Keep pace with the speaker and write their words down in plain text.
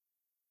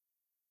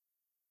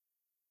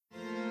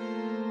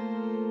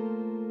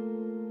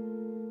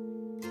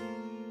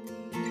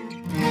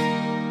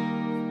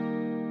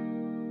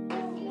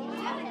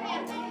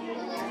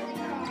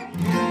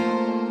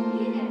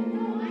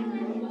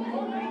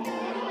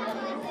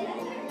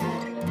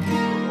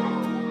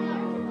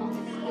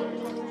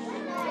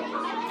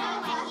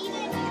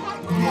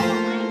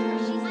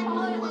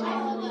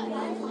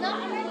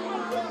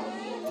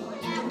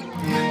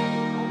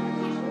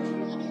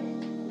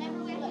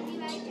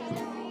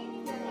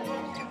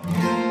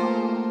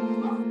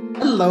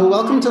Hello,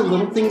 welcome to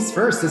Little Things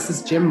First. This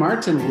is Jim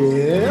Martin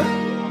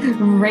with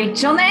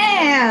Rachel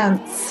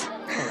Nance.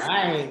 All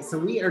right, so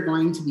we are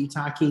going to be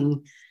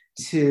talking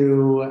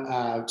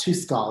to two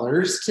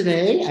scholars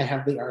today. I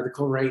have the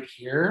article right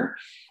here.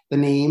 The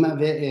name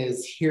of it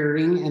is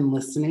Hearing and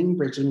Listening,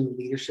 Bridging the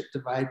Leadership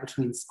Divide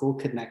Between School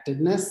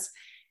Connectedness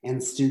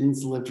and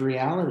Students' Lived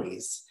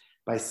Realities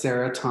by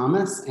Sarah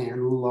Thomas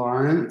and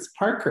Lawrence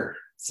Parker.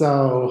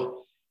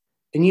 So,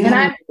 and you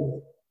have a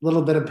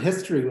little bit of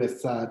history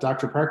with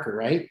Dr. Parker,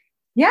 right?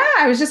 Yeah,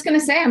 I was just going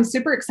to say, I'm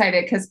super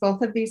excited because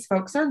both of these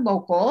folks are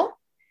local.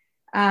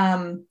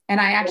 And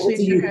I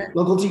actually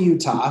local to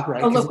Utah,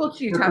 right? Oh, local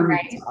to Utah,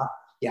 right? Utah.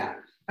 Yeah.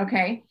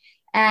 Okay.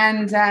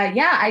 And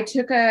I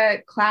took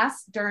a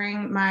class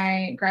during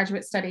my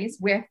graduate studies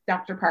with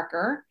Dr.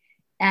 Parker,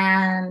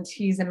 and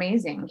he's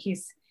amazing.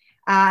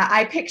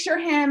 I picture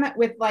him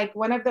with like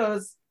one of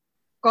those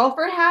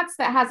golfer hats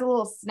that has a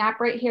little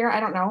snap right here. I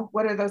don't know.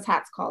 What are those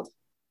hats called?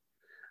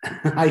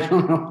 I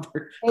don't know.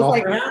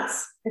 Golfer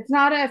hats? It's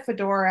not a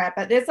fedora,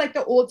 but it's like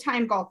the old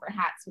time golfer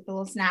hats with a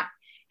little snap.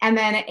 And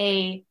then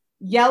a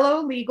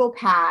yellow legal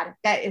pad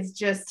that is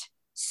just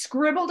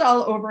scribbled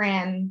all over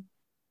in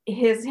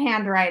his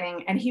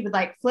handwriting. And he would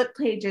like flip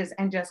pages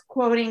and just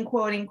quoting.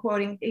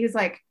 He's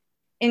like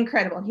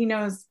incredible. He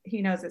knows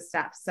his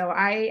stuff. So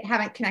I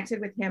haven't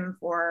connected with him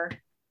for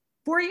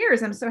 4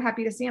 years. I'm so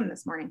happy to see him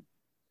this morning.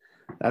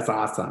 That's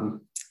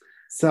awesome.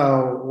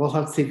 So we'll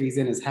have to see if he's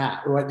in his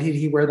hat. What, did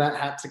he wear that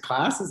hat to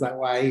class? Is that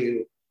why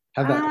you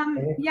have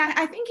that? Yeah,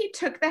 I think he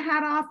took the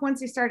hat off once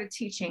he started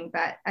teaching,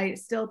 but I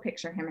still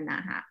picture him in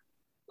that hat.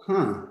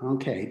 Huh.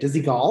 Okay. Does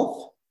he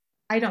golf?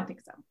 I don't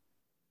think so.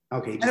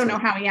 Okay. I don't know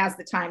how he has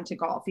the time to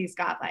golf. He's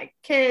got like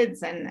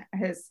kids, and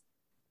his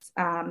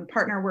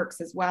partner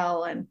works as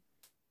well, and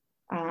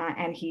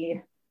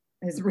he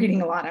is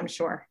reading a lot, I'm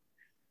sure.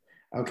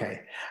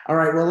 Okay. All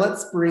right. Well,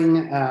 let's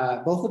bring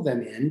both of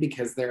them in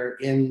because they're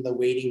in the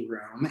waiting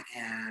room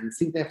and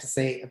see what they have to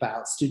say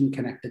about student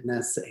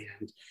connectedness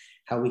and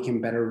how we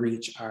can better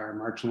reach our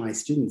marginalized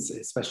students,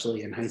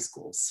 especially in high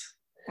schools.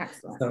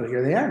 Excellent. So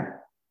here they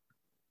are.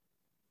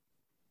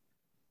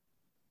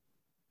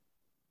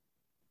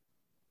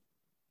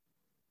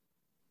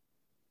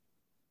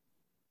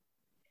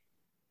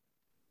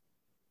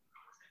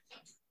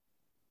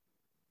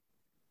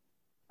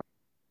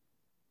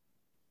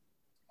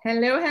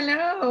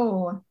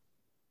 Hello.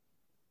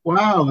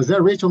 Wow, is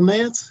that Rachel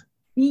Nance?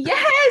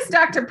 Yes,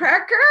 Dr.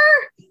 Parker.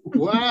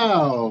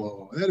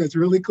 Wow, that is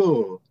really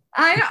cool.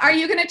 Are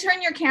you going to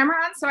turn your camera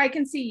on so I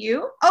can see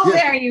you? Oh,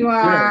 yes. There you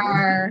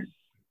are.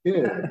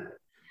 Yeah.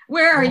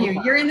 Where are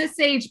you? You're in the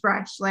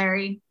sagebrush,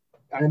 Larry.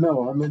 I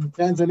know. I'm in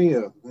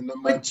Tanzania, and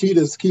my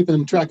cheetah's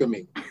keeping track of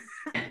me.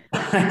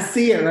 I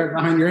see it right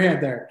behind your head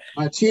there.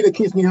 My cheetah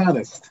keeps me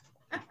honest.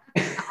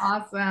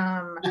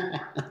 Awesome.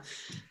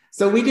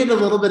 So we did a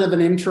little bit of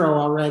an intro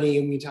already,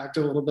 and we talked a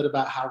little bit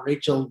about how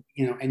Rachel,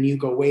 and you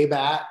go way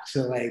back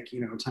to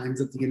times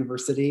at the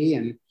university,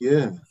 and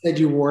said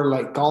you wore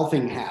like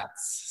golfing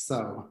hats.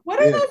 So what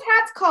are those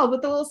hats called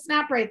with the little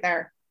snap right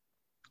there?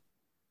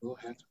 Little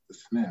hats with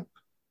the snap.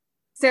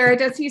 Sarah,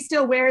 does he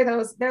still wear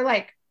those? They're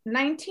like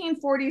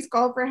 1940s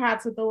golfer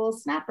hats with the little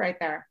snap right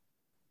there.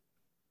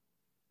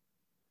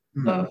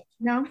 No?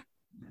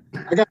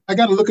 I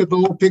got to look at the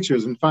old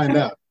pictures and find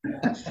out.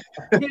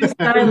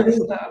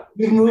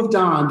 You moved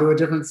on to a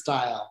different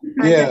style.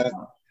 Yeah.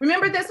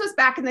 Remember, this was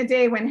back in the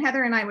day when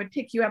Heather and I would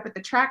pick you up at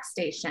the track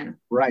station.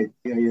 Right.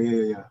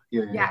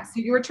 Yeah.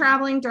 So you were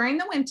traveling during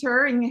the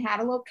winter and you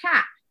had a little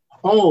cap.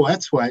 Oh,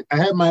 that's right. I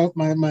had my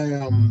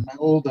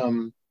old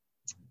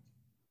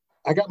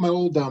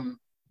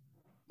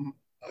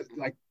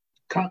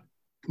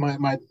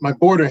my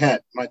border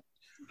hat,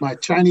 my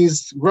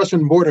Chinese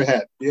Russian border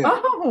hat. Yeah.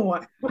 Oh,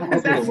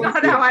 that's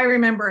not how I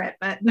remember it,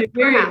 but it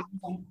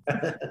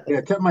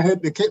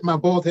kept my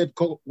bald head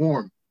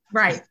warm.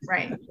 Right.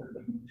 Thank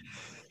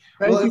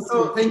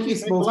you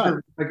both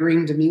for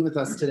agreeing to meet with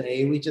us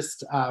today. We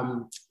just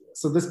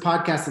so this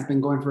podcast has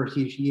been going for a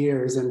few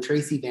years, and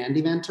Tracy Van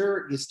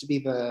Deventer used to be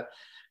the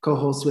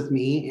co-host with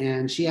me,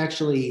 and she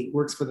actually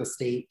works for the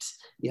state,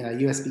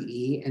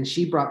 USBE, and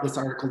she brought this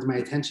article to my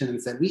attention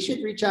and said we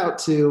should reach out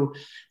to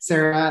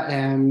Sarah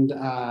and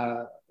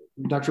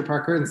Dr.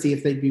 Parker and see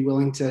if they'd be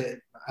willing to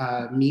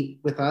meet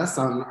with us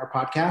on our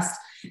podcast.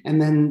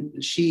 And then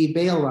she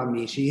bailed on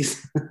me.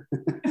 She's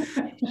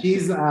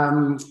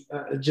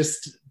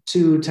just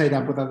too tied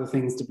up with other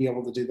things to be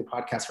able to do the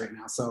podcast right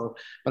now. So,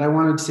 but I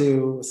wanted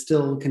to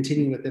still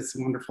continue with this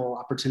wonderful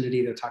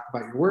opportunity to talk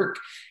about your work.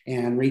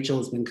 And Rachel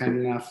has been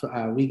kind enough.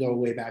 We go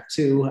way back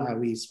too.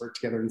 We used to work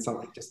together in Salt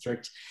Lake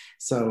District.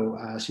 So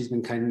she's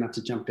been kind enough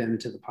to jump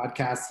into the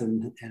podcast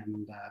and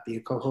be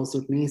a co-host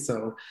with me.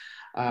 So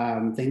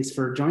thanks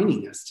for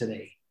joining us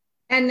today.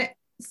 And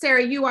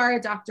Sarah, you are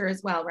a doctor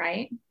as well,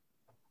 right?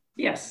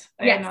 Yes.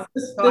 Yes.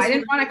 So I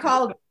didn't want to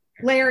call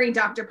Larry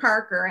Dr.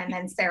 Parker and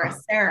then Sarah.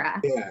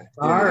 Yeah.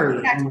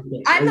 Sorry.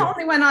 I'm the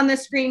only one on the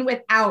screen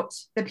without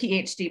the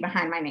PhD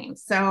behind my name.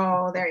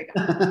 So there you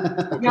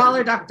go. Y'all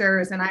are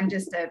doctors and I'm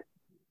just a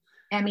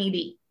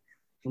MED.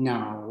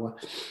 No.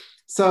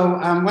 So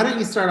why don't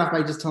you start off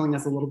by just telling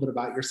us a little bit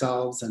about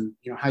yourselves and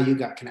how you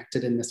got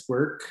connected in this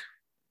work?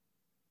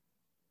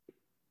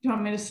 You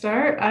want me to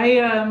start?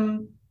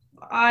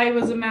 I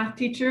was a math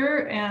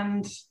teacher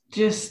and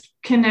just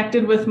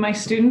connected with my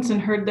students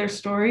and heard their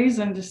stories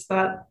and just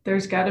thought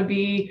there's got to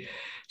be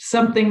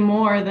something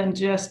more than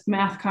just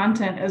math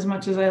content as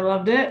much as I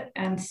loved it.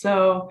 And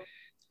so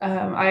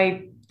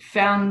I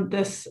found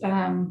this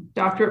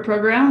doctorate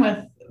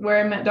program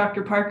where I met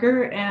Dr.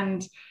 Parker,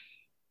 and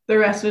the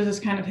rest was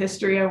just kind of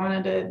history. I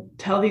wanted to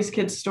tell these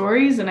kids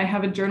stories, and I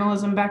have a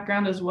journalism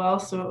background as well.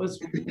 So it was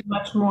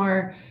much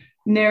more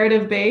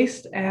narrative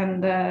based,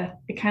 and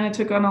it kind of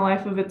took on a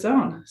life of its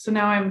own. So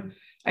now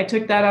I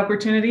took that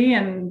opportunity,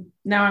 and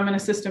now I'm an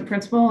assistant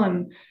principal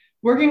and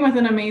working with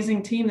an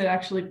amazing team that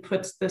actually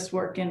puts this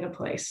work into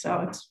place.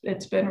 So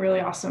it's been really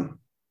awesome.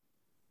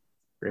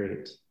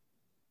 Great.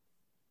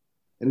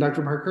 And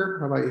Dr. Parker,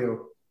 how about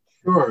you?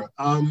 Sure.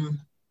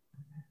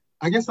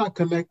 I guess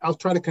I'll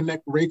try to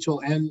connect Rachel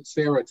and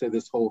Sarah to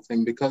this whole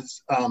thing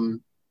because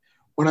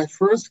when I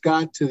first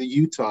got to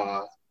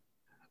Utah,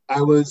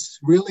 I was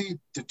really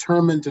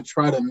determined to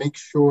try to make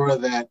sure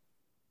that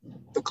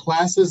the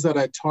classes that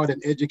I taught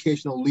in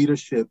educational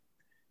leadership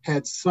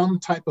had some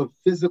type of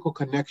physical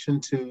connection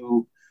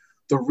to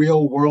the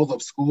real world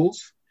of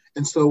schools.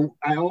 And so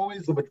I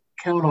always would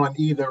count on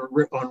either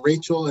on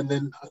Rachel and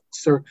then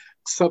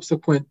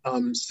subsequent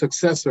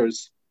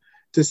successors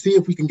to see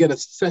if we can get a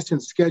session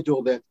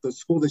scheduled at the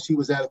school that she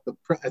was at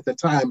the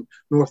time,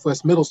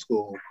 Northwest Middle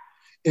School,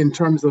 in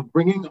terms of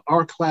bringing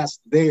our class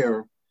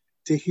there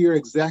to hear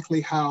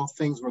exactly how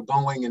things were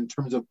going in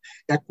terms of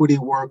equity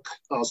work,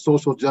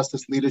 social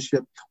justice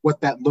leadership,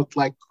 what that looked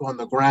like on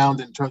the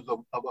ground in terms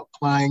of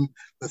applying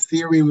the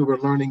theory we were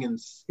learning in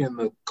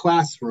the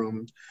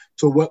classroom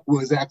to what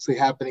was actually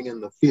happening in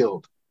the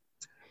field.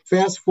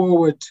 Fast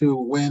forward to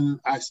when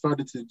I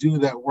started to do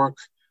that work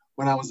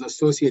when I was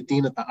associate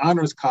dean at the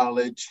Honors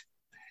College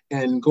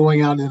and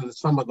going out into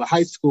some of the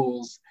high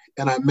schools.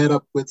 And I met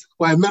up with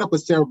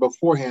Sarah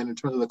beforehand in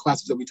terms of the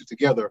classes that we took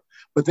together.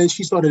 But then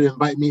she started to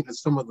invite me to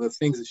some of the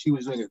things that she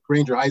was doing at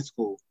Granger High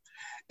School.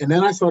 And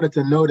then I started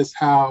to notice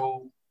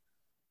how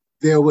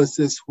there was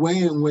this way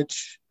in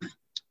which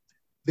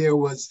there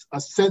was a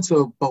sense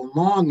of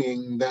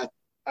belonging that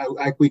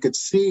I could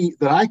see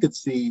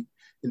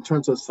in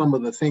terms of some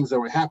of the things that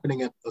were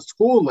happening at a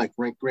school like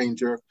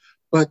Granger,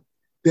 but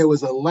there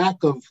was a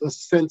lack of a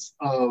sense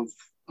of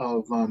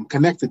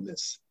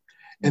connectedness.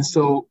 And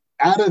so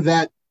out of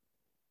that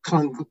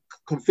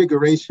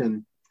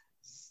configuration,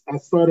 I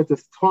started to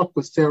talk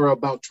with Sarah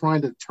about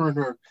trying to turn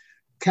her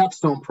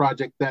capstone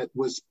project that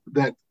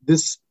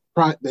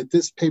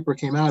this paper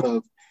came out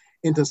of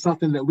into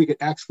something that we could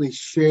actually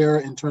share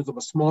in terms of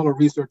a smaller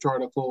research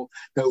article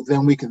that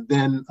then we can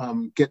then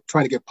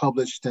try to get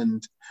published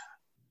and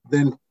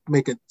then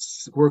make it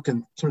work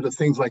in terms of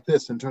things like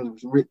this, in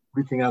terms of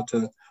reaching out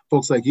to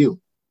folks like you.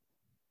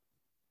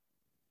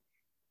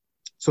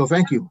 So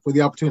thank you for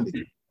the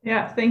opportunity.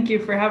 Yeah, thank you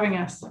for having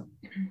us.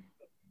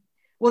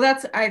 Well,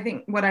 that's, I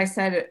think what I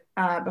said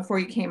before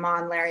you came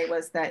on, Larry,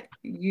 was that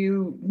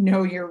you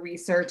know your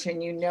research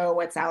and you know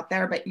what's out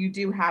there, but you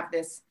do have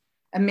this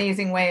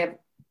amazing way of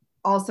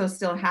also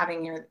still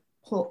having your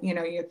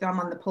thumb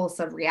on the pulse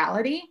of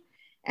reality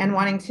and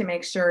wanting to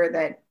make sure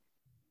that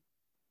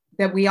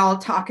we all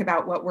talk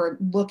about what we're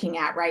looking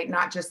at, right?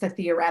 Not just the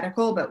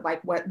theoretical, but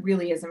like what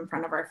really is in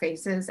front of our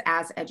faces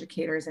as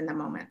educators in the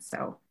moment.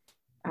 So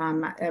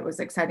it was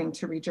exciting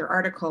to read your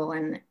article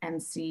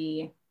and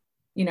see,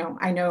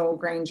 I know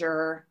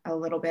Granger a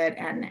little bit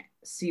and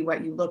see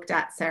what you looked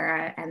at,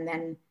 Sarah. And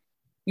then,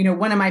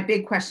 one of my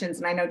big questions,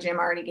 and I know Jim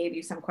already gave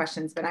you some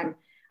questions, but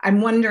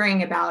I'm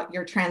wondering about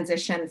your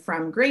transition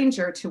from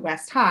Granger to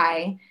West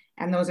High.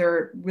 And those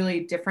are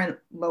really different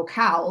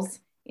locales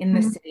in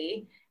the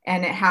city,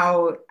 and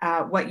how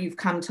what you've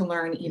come to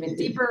learn even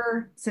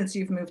deeper since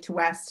you've moved to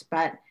West,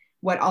 but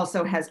what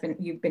also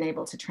you've been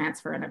able to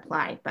transfer and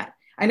apply. But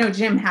I know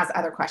Jim has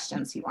other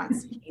questions he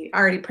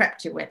already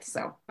prepped you with,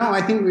 so. Oh,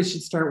 I think we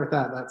should start with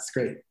that. That's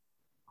great.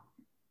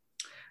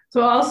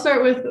 So I'll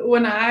start with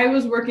when I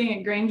was working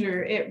at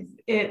Granger,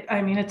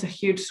 it's a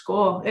huge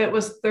school. It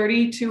was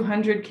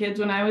 3,200 kids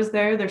when I was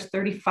there. There's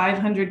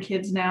 3,500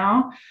 kids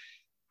now.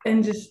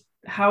 And just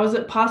how is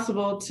it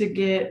possible to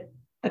get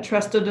a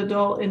trusted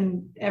adult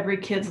in every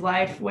kid's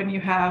life when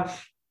you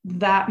have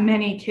that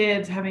many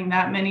kids having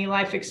that many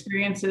life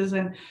experiences,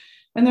 and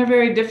they're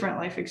very different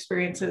life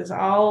experiences.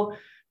 All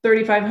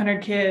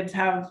 3,500 kids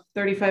have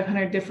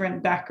 3,500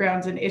 different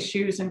backgrounds and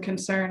issues and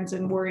concerns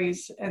and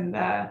worries. And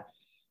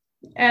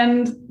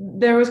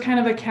there was kind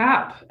of a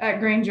cap at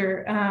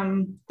Granger.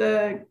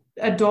 The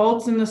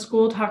adults in the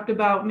school talked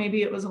about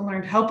maybe it was a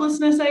learned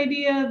helplessness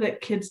idea, that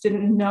kids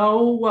didn't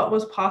know what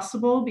was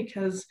possible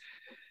because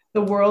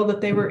the world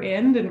that they were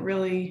in didn't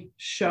really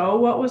show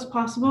what was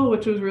possible,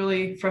 which was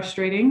really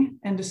frustrating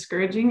and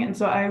discouraging. And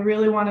so I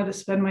really wanted to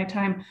spend my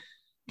time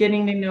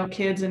getting to know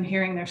kids and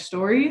hearing their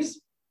stories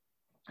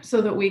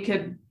so that we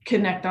could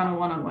connect on a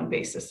one-on-one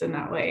basis in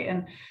that way.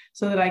 And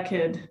so that I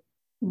could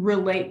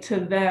relate to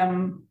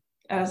them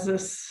as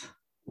this.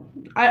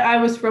 I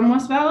was from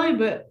West Valley,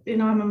 but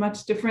I'm a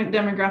much different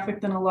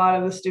demographic than a lot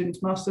of the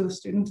students, most of the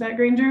students at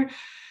Granger.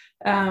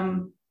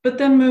 But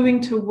then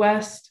moving to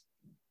West,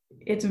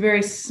 it's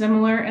very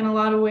similar in a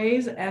lot of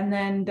ways. And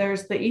then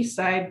there's the East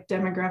Side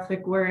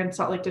demographic, where in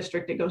Salt Lake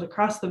District, it goes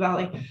across the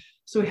valley.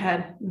 So we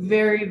had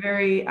very,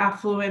 very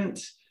affluent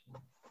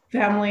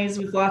families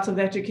with lots of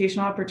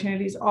educational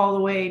opportunities, all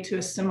the way to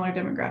a similar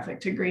demographic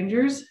to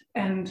Granger's.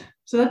 And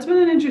so that's been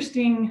an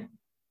interesting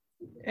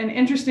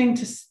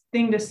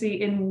thing to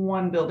see in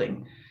one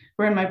building,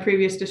 where in my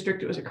previous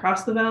district, it was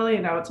across the valley,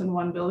 and now it's in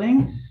one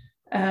building.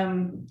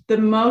 The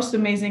most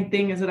amazing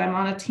thing is that I'm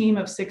on a team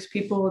of 6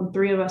 people, and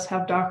 3 of us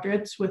have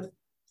doctorates with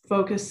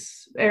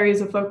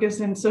areas of focus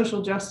in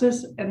social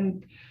justice.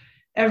 And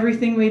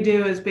everything we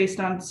do is based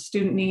on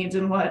student needs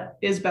and what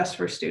is best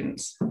for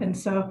students. And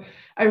so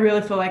I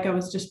really feel like I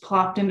was just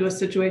plopped into a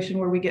situation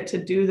where we get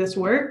to do this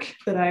work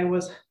that I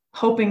was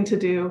hoping to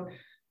do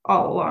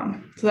all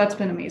along. So that's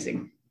been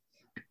amazing.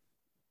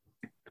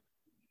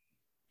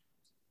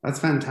 That's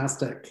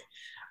fantastic.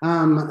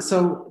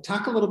 So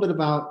talk a little bit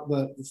about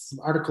this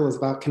article is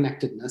about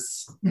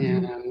connectedness,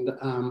 and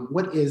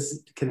what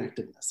is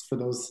connectedness for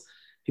those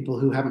people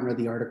who haven't read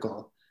the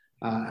article?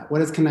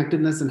 What is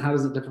connectedness, and how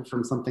does it differ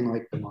from something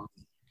like belonging?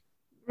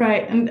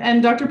 Right,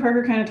 and Dr.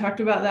 Parker kind of talked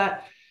about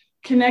that.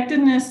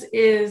 Connectedness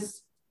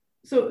is,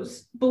 so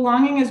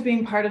belonging is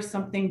being part of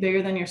something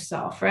bigger than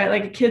yourself, right?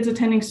 Like a kid's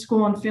attending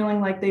school and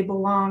feeling like they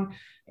belong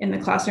in the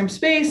classroom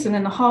space and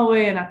in the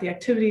hallway and at the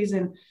activities,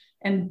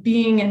 and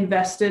being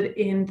invested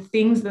in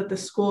things that the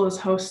school is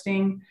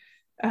hosting.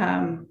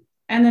 And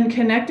then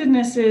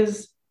connectedness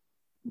is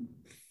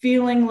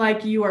feeling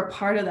like you are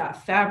part of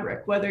that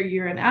fabric, whether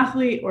you're an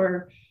athlete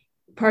or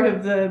part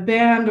of the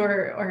band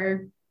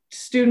or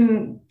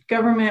student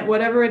government,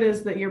 whatever it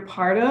is that you're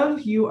part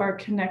of, you are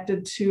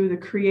connected to the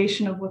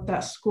creation of what that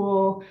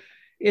school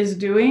is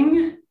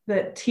doing,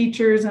 that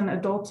teachers and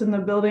adults in the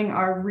building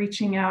are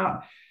reaching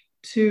out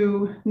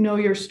to know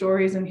your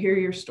stories and hear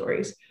your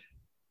stories.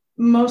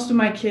 Most of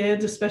my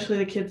kids, especially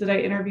the kids that I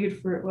interviewed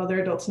they're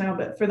adults now,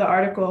 but for the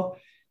article,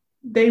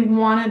 they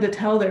wanted to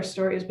tell their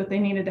stories, but they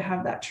needed to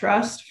have that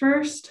trust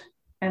first.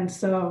 And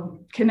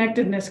so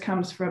connectedness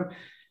comes from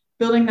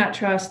building that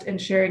trust and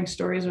sharing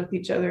stories with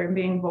each other and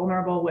being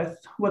vulnerable with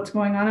what's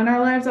going on in our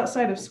lives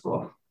outside of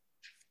school.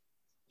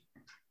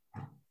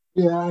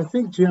 Yeah, I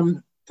think,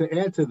 Jim, to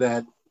add to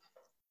that,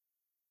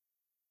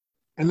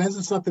 and this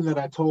is something that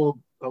I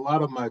told a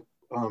lot of my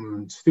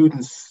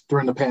students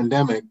during the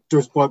pandemic,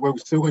 we're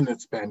still in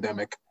this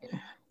pandemic,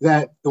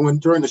 that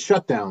during the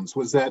shutdowns,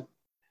 was that,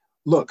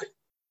 look,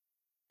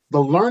 the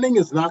learning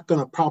is not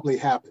going to probably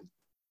happen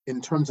in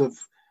terms of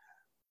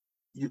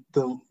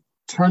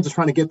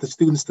trying to get the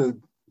students to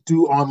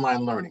do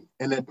online learning,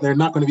 and that they're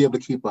not going to be able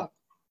to keep up.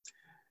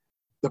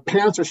 The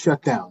parents are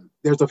shut down.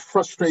 There's a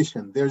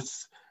frustration.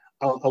 There's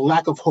a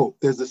lack of hope.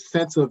 There's a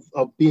sense of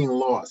being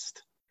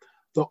lost.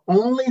 The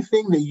only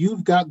thing that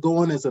you've got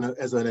going as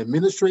an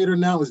administrator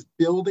now is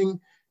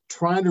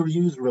trying to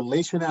use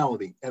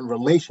relationality and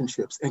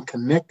relationships and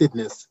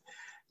connectedness,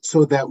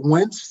 so that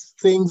once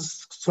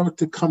things start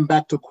to come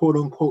back to quote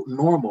unquote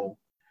normal,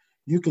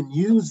 you can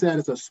use that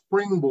as a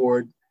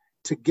springboard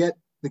to get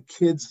the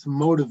kids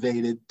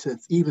motivated to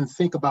even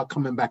think about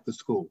coming back to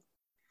school.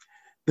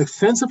 The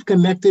sense of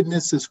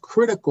connectedness is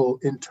critical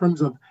in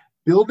terms of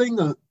building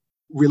a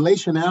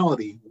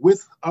relationality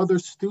with other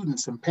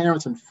students and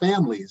parents and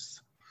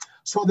families,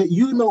 so that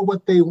you know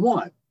what they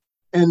want,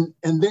 and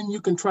then you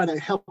can try to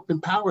help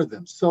empower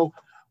them. So,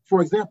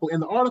 for example, in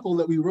the article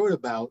that we wrote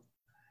about,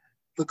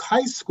 the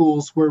high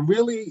schools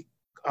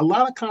a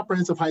lot of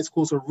comprehensive high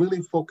schools are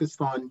really focused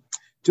on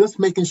just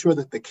making sure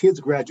that the kids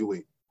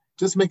graduate,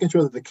 just making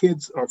sure that the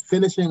kids are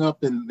finishing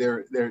up and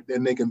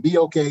they can be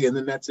okay, and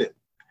then that's it.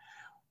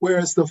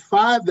 Whereas the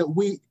 5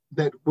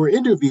 that were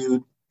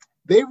interviewed,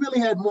 they really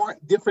had more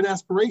different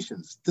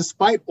aspirations,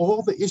 despite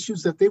all the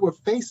issues that they were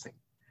facing.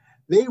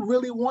 They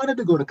really wanted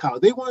to go to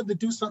college. They wanted to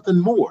do something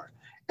more.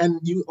 And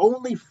you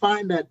only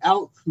find that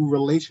out through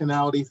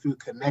relationality, through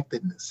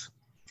connectedness.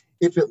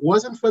 If it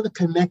wasn't for the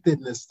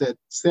connectedness that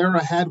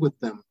Sarah had with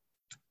them,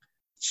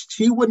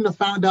 she wouldn't have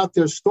found out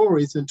their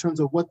stories in terms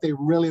of what they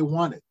really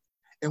wanted,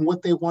 and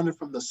what they wanted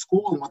from the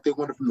school and what they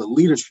wanted from the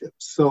leadership.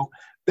 So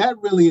that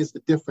really is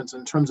the difference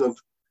in terms of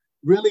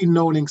really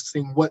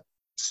noticing what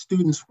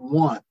students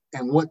want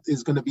and what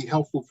is going to be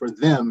helpful for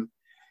them.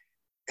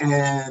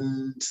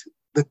 And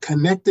the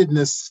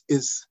connectedness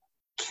is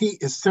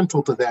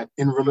central to that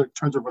in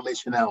terms of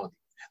relationality,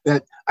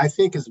 that I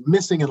think is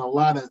missing in a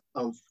lot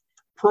of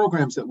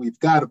programs that we've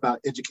got about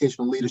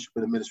educational leadership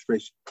and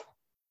administration.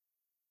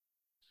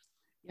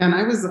 Yeah, and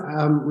I was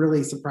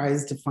really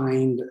surprised to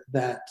find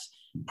that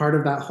part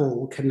of that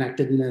whole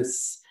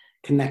connectedness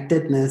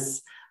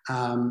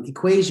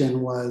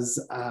equation was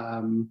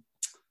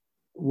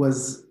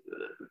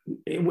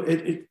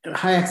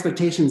high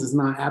expectations is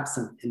not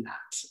absent in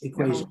that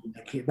equation.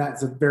 No.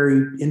 That's a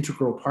very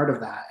integral part of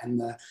that, and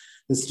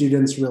the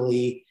students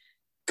really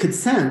could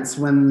sense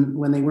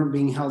when they weren't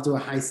being held to a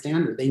high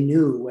standard. They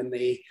knew when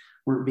they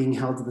weren't being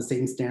held to the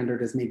same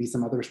standard as maybe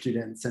some other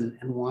students and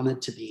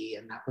wanted to be.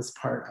 And that was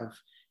part of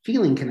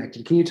feeling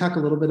connected. Can you talk a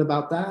little bit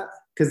about that?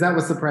 Because that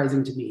was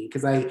surprising to me,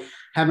 because I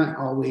haven't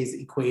always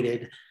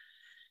equated,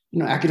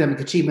 academic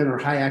achievement or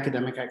high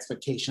academic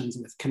expectations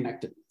with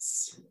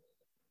connectedness.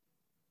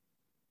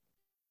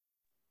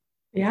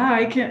 Yeah,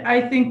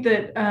 I think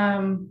that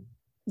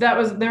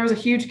there was a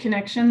huge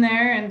connection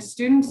there, and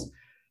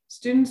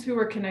students who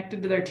were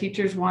connected to their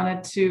teachers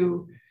wanted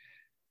to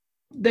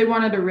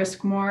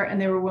risk more,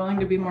 and they were willing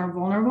to be more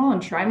vulnerable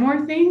and try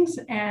more things.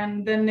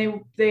 And then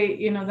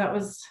that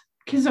was,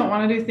 kids don't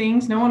want to do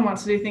things. No one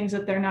wants to do things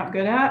that they're not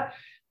good at.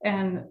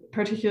 And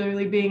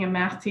particularly being a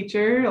math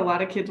teacher, a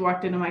lot of kids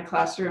walked into my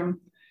classroom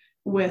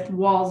with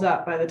walls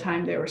up by the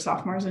time they were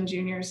sophomores and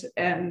juniors.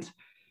 And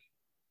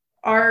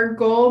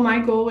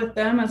my goal with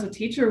them as a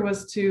teacher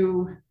was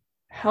to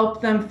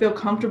help them feel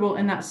comfortable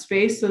in that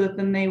space so that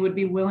then they would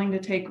be willing to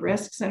take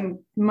risks. And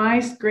my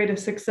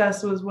greatest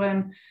success was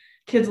when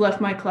kids left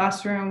my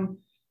classroom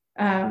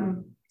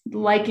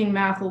liking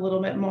math a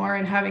little bit more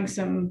and having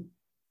some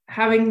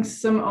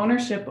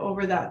ownership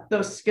over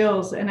those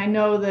skills. And I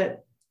know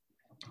that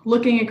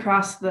looking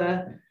across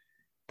the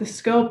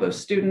scope of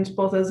students,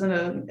 both as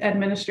an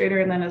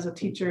administrator and then as a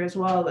teacher as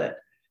well, that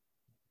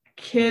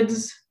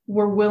kids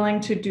were willing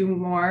to do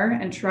more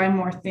and try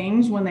more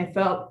things when they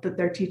felt that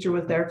their teacher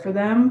was there for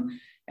them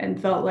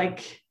and felt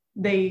like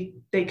they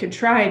could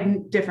try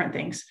different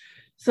things.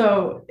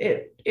 So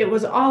it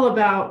was all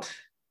about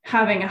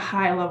having a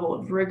high level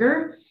of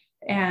rigor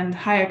and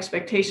high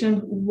expectation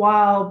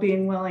while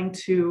being willing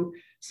to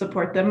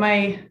support them.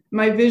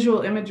 My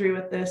visual imagery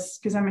with this,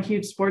 because I'm a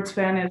huge sports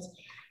fan, is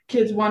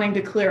kids wanting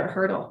to clear a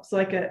hurdle. So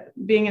like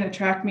being in a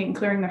track meet and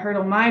clearing the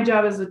hurdle. My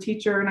job as a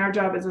teacher and our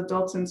job as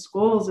adults in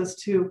schools is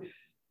to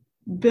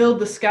build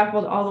the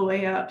scaffold all the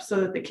way up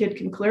so that the kid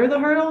can clear the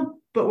hurdle,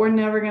 but we're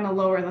never going to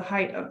lower the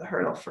height of the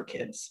hurdle for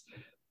kids.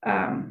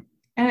 And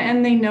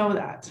they know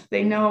that.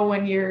 They know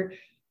when you're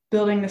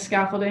building the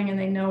scaffolding, and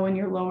they know when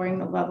you're lowering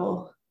the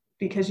level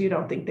because you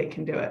don't think they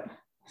can do it.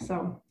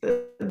 So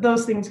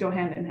those things go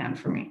hand in hand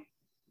for me.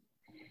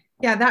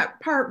 Yeah,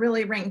 that part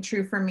really rang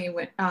true for me.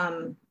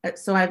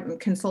 So I'm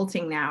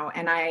consulting now,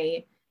 and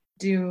I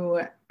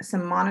do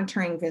some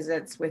monitoring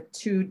visits with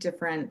 2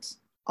 different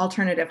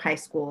alternative high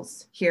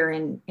schools here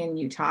in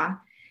Utah.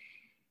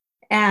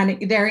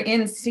 And they're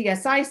in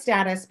CSI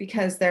status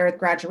because their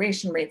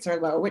graduation rates are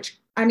low, which,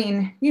 I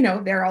mean,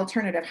 they're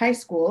alternative high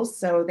schools.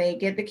 So they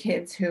get the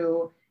kids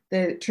who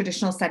the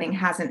traditional setting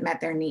hasn't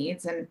met their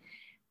needs. And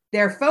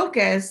their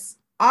focus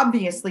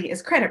obviously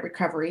is credit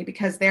recovery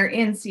because they're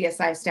in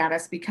CSI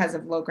status because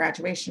of low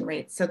graduation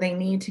rates. So they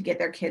need to get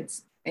their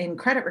kids in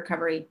credit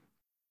recovery.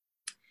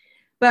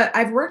 But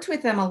I've worked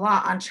with them a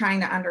lot on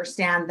trying to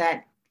understand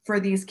that for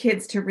these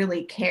kids to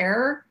really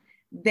care,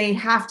 they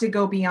have to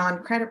go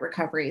beyond credit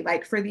recovery.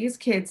 Like for these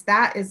kids,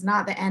 that is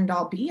not the end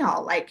all be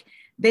all. Like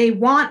they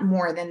want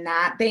more than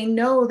that. They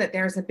know that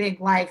there's a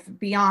big life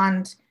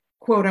beyond,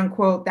 quote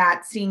unquote,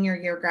 that senior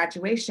year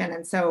graduation.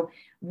 And so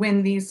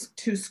when these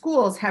 2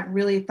 schools have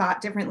really thought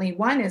differently,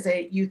 one is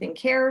a youth and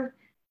care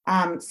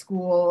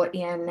school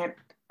in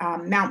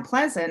Mount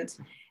Pleasant,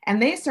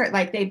 and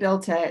they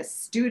built a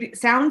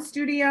sound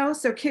studio.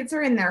 So kids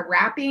are in there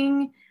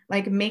rapping,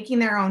 like making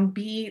their own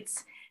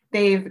beats.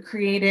 They've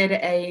created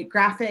a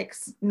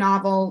graphics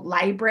novel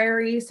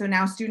library. So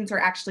now students are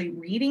actually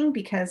reading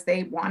because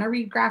they want to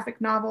read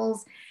graphic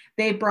novels.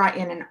 They brought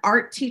in an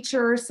art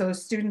teacher. So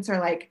students are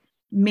like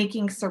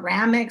making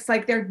ceramics,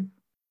 like they're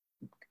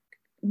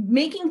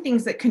making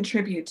things that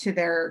contribute to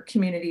their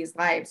community's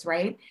lives,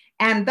 right?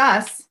 And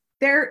thus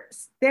their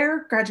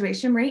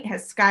graduation rate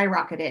has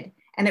skyrocketed.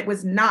 And it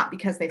was not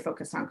because they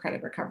focused on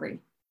credit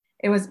recovery.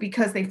 It was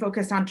because they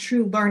focused on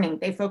true learning.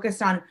 They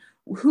focused on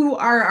who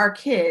are our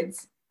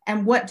kids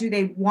and what do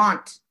they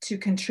want to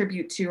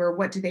contribute to, or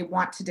what do they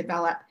want to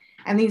develop.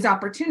 And these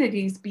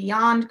opportunities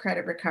beyond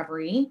credit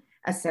recovery,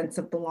 a sense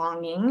of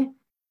belonging,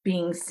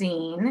 being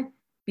seen,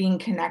 being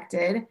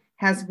connected,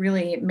 has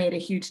really made a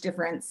huge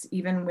difference,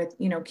 even with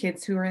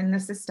kids who are in the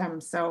system.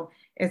 So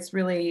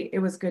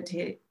it was good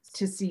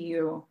to see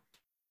you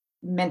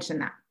mention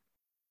that.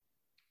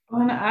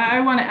 And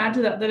I want to add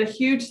to that a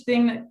huge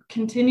thing that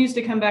continues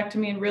to come back to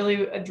me and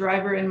really a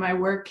driver in my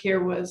work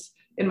here was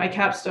in my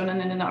capstone and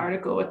then in the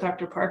article with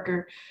Dr.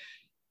 Parker,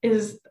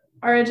 is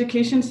our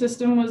education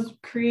system was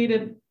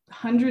created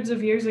hundreds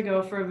of years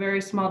ago for a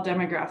very small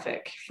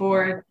demographic,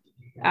 for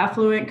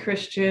affluent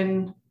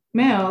Christian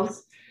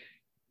males.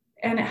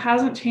 And it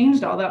hasn't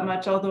changed all that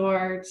much, although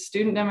our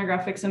student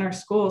demographics in our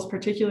schools,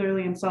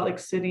 particularly in Salt Lake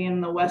City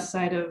and the west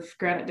side of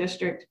Granite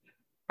District,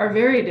 are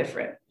very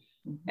different.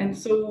 And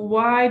so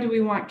why do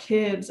we want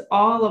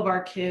all of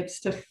our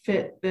kids, to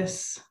fit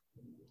this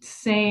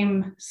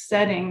same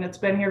setting that's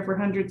been here for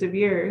hundreds of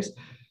years,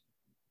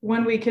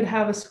 when we could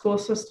have a school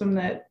system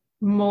that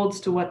molds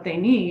to what they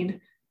need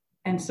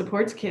and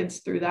supports kids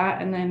through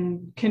that, and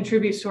then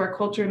contributes to our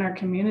culture and our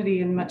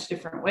community in much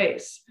different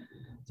ways?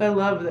 So I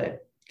love that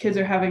kids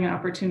are having an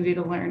opportunity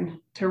to learn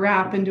to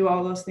rap and do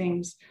all those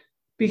things,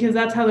 because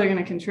that's how they're going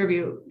to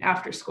contribute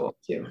after school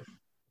too.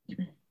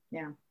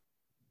 Yeah.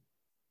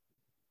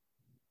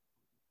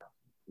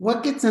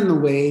 What gets in the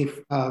way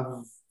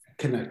of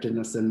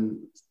connectedness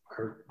in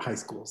our high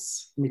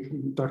schools?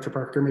 Dr.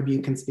 Parker, maybe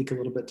you can speak a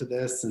little bit to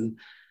this, and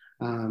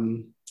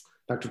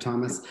Dr.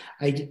 Thomas.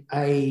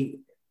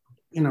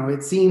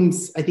 It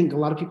seems, I think a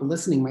lot of people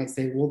listening might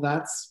say, well,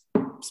 that's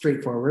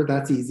straightforward,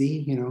 that's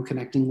easy,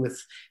 connecting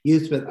with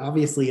youth, but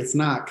obviously it's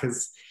not,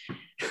 because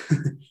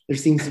there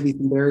seems to be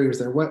some barriers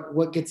there.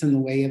 What gets in the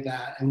way of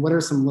that? And what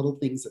are some little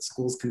things that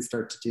schools can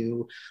start to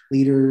do,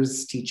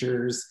 leaders,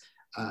 teachers,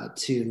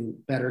 to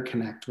better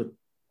connect with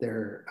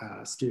their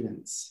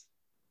students?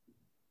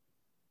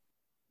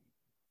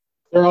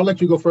 Sarah, I'll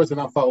let you go first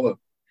and I'll follow up.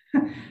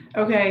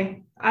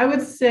 Okay. I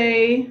would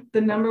say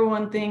the number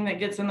one thing that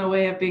gets in the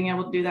way of being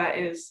able to do that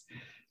is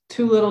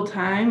too little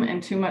time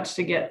and too much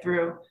to get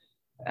through.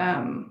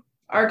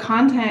 Our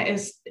content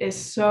is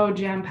so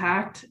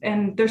jam-packed,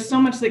 and there's so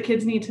much that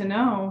kids need to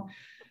know,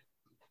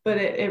 but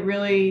it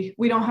really,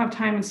 we don't have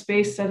time and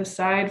space set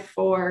aside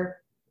for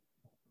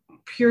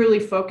purely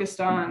focused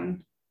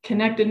on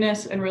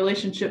connectedness and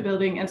relationship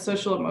building and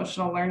social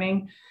emotional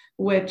learning,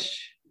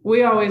 which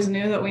we always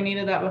knew that we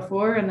needed that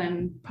before. And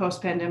then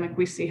post-pandemic,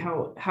 we see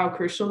how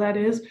crucial that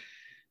is.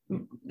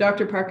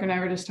 Dr. Parker and I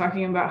were just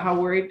talking about how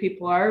worried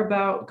people are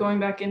about going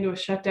back into a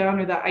shutdown,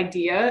 or that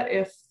idea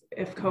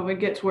if COVID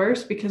gets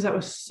worse, because that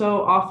was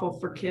so awful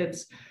for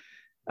kids'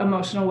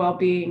 emotional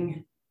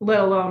well-being, let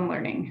alone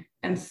learning.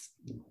 And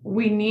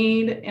we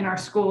need in our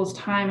schools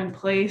time and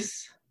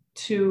place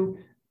to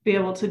be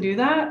able to do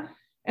that.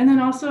 And then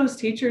also as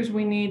teachers,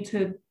 we need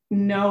to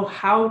know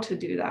how to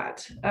do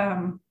that.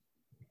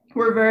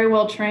 We're very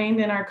well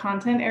trained in our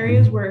content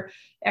areas. We're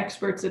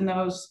experts in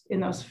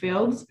those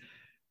fields,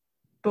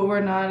 but we're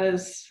not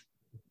as,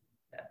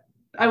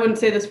 I wouldn't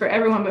say this for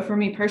everyone, but for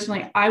me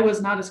personally, I was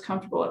not as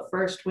comfortable at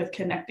first with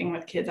connecting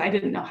with kids. I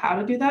didn't know how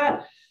to do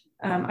that.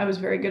 I was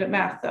very good at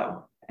math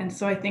though. And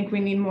so I think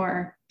we need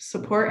more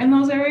support in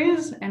those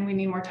areas, and we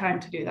need more time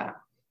to do that.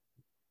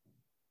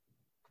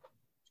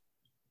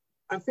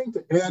 I think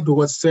to add to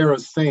what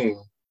Sarah's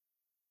saying,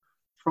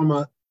 from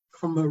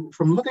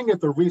looking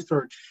at the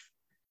research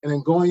and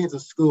then going into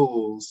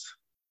schools,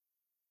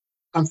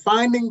 I'm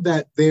finding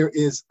that there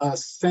is a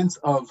sense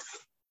of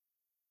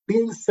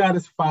being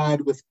satisfied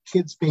with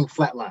kids being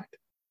flatlined.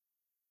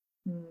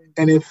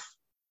 And if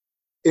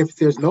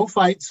there's no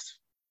fights,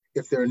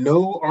 if there are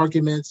no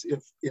arguments,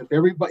 if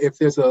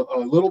there's a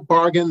little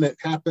bargain that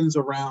happens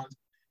around,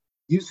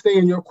 you stay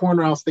in your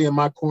corner, I'll stay in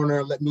my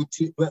corner, let me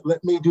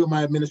do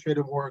my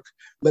administrative work,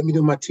 let me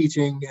do my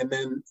teaching,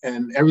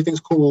 and everything's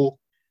cool,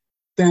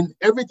 then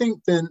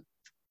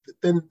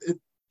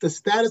the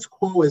status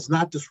quo is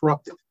not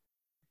disrupted.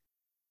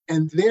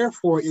 And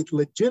therefore, it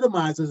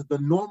legitimizes the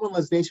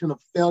normalization of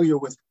failure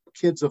with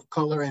kids of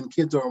color and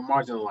kids who are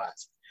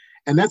marginalized.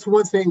 And that's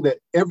one thing that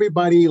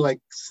everybody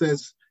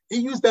says,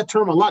 you use that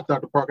term a lot,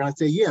 Dr. Parker, and I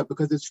say, yeah,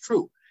 because it's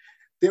true.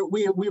 That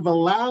we've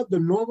allowed the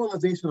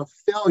normalization of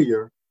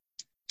failure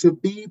to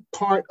be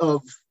part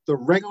of the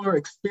regular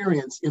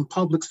experience in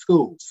public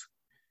schools.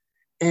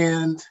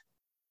 And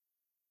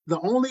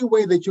the only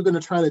way that you're going to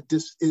try to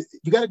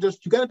you got to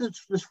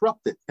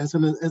disrupt it as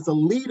a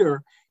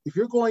leader. If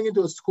you're going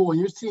into a school and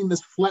you're seeing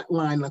this flat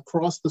line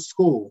across the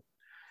school,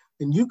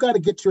 then you got to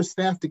get your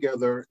staff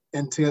together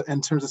in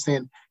terms of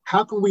saying,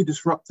 how can we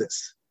disrupt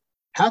this?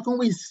 How can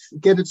we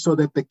get it so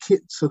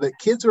that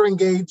kids are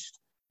engaged,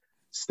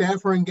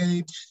 staff are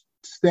engaged,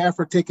 staff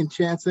are taking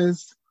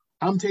chances.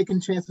 I'm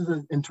taking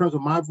chances in terms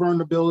of my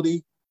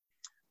vulnerability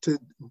to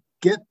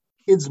get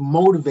kids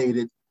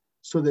motivated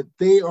so that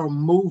they are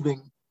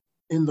moving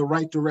in the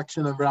right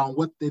direction around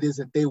what it is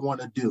that they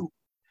want to do.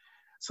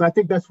 So I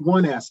think that's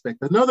one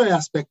aspect. Another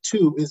aspect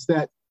too is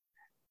that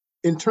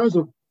in terms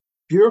of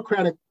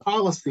bureaucratic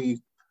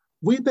policy,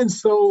 we've been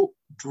so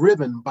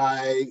driven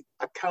by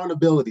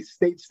accountability,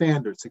 state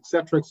standards, et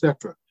cetera,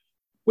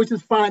 which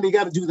is fine. You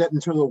got to do that in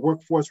terms of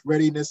workforce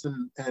readiness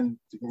and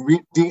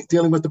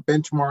dealing with the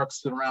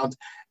benchmarks around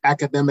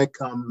academic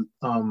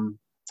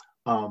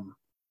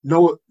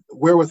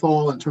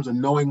wherewithal in terms of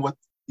knowing what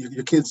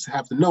your kids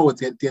have to know at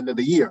the end of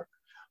the year.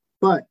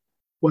 But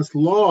what's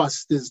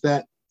lost is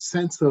that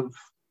sense of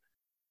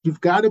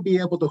you've got to be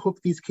able to hook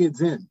these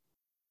kids in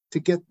to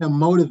get them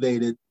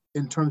motivated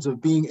in terms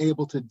of being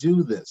able to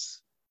do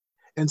this.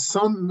 And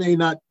some may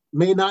not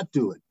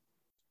do it,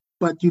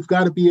 but you've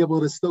got to be able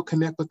to still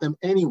connect with them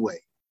anyway.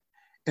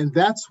 And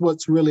that's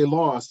what's really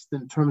lost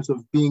in terms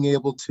of being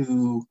able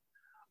to,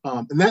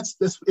 and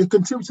it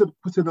contributes to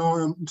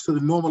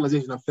the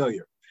normalization of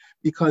failure.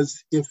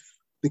 Because if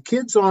the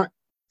kids aren't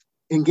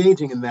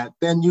engaging in that,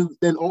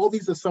 then all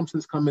these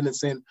assumptions come in and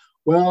saying,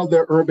 well,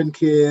 they're urban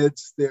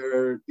kids,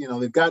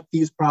 they've got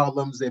these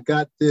problems, they've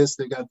got this,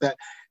 they've got that.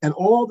 And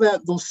all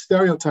those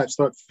stereotypes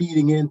start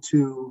feeding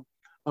into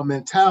a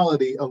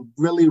mentality of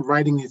really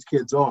writing these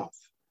kids off.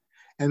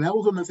 And that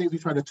was one of the things we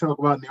tried to talk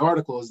about in the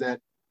article, is that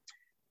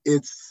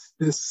it's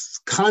this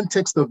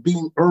context of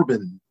being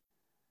urban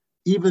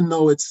even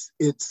though it's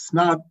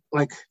not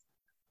like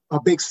a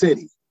big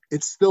city,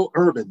 it's still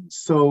urban.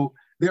 So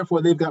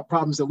therefore they've got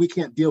problems that we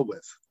can't deal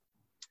with.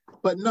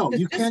 But no,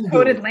 you can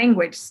coded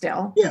language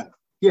still. Yeah,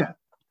 yeah.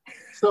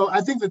 So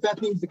I think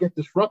that needs to get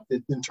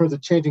disrupted in terms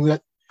of changing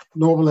that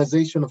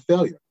normalization of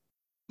failure,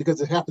 because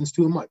it happens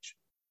too much.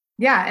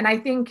 Yeah, and I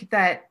think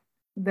that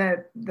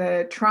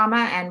the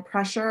trauma and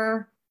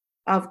pressure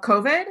of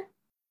COVID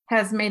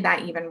has made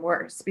that even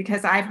worse,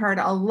 because I've heard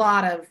a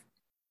lot of,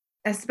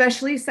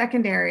 especially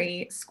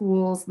secondary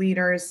schools,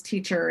 leaders,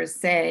 teachers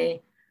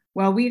say,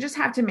 well, we just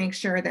have to make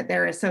sure that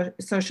there is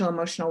social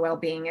emotional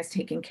well-being is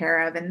taken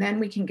care of, and then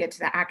we can get to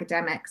the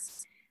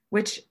academics,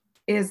 which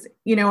is,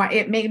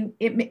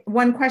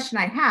 one question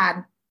I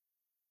had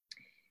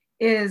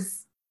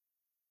is,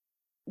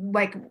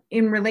 like,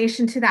 in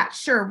relation to that,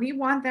 sure, we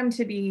want them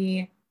to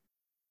be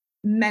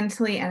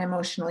mentally and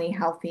emotionally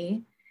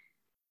healthy,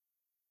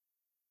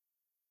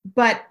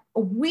 but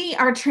we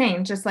are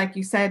trained, just like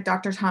you said,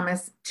 Dr.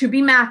 Thomas, to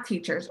be math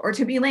teachers or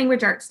to be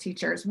language arts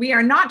teachers. We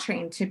are not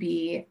trained to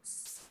be,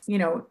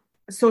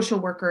 social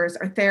workers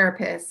or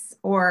therapists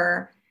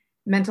or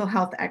mental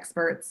health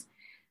experts.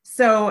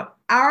 So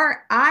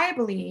I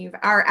believe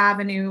our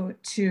avenue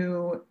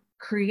to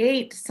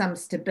create some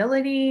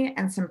stability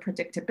and some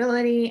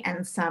predictability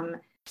and some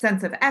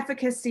sense of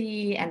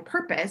efficacy and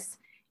purpose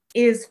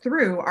is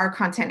through our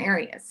content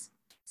areas.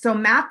 So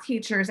math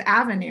teachers'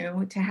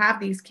 avenue to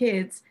have these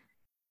kids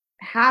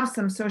have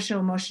some social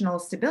emotional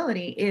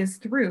stability is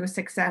through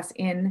success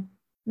in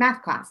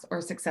math class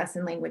or success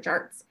in language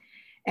arts.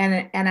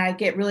 And I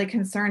get really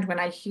concerned when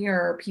I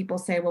hear people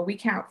say, well, we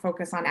can't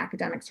focus on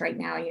academics right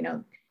now.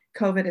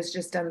 COVID has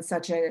just done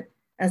such a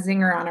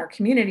zinger on our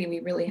community. We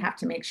really have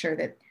to make sure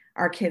that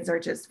our kids are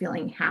just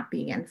feeling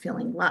happy and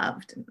feeling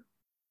loved.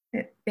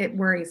 It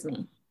worries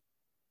me.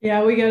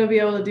 Yeah, we got to be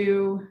able to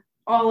do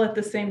all at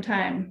the same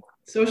time.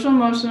 Social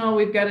emotional,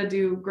 we've got to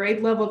do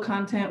grade level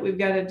content. We've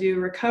got to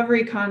do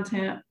recovery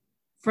content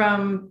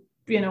from,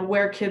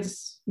 where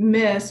kids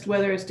missed,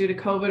 whether it's due to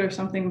COVID or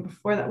something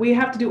before that. We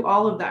have to do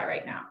all of that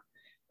right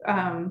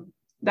now.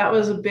 That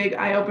was a big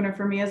eye opener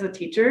for me as a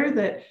teacher,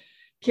 that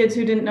kids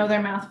who didn't know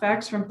their math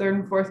facts from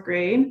 3rd and 4th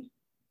grade,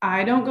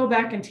 I don't go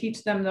back and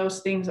teach them those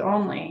things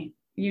only.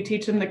 You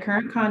teach them the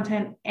current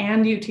content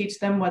and you teach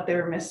them what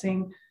they're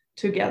missing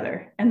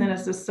together. And then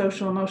it's the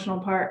social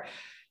emotional part,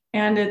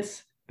 and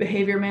it's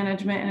behavior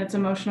management, and it's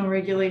emotional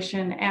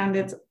regulation, and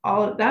it's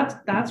all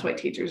that's why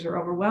teachers are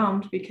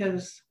overwhelmed,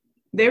 because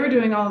they were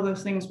doing all of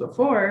those things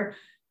before,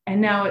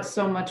 and now it's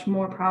so much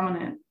more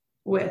prominent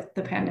with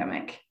the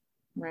pandemic.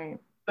 Right.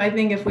 I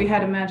think if we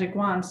had a magic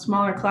wand,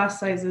 smaller class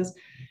sizes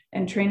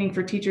and training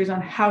for teachers on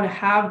how to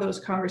have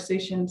those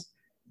conversations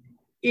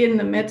in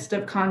the midst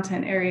of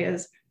content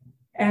areas,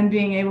 and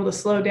being able to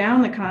slow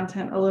down the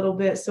content a little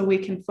bit so we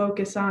can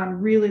focus on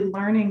really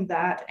learning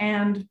that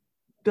and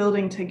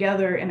building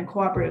together in a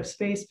cooperative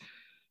space.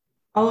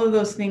 All of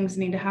those things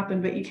need to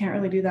happen, but you can't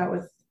really do that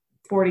with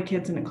 40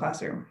 kids in a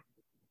classroom.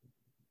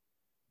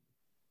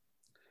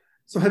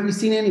 So have you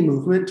seen any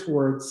movement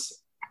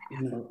towards,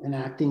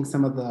 enacting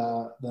some of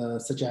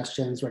the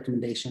suggestions,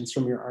 recommendations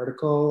from your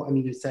article? I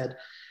mean, you said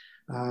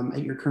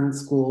at your current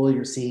school,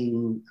 you're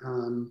seeing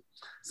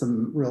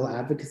some real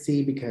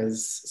advocacy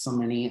because so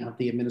many of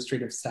the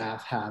administrative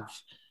staff have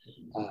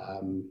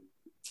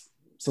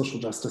social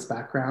justice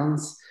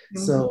backgrounds.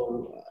 Mm-hmm.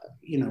 So,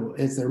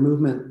 is there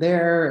movement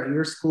there at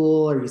your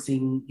school? Are you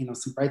seeing,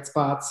 some bright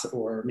spots,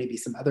 or maybe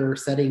some other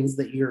settings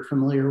that you're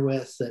familiar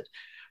with that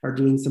are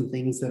doing some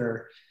things that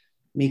are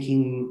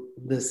making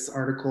this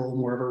article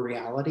more of a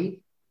reality?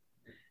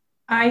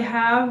 I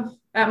have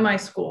at my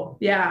school.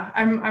 Yeah,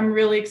 I'm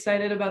really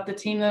excited about the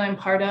team that I'm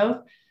part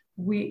of.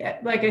 We,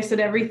 like I said,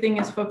 everything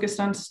is focused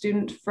on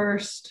student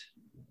first,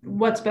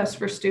 what's best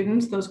for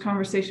students, those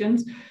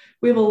conversations.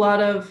 We have a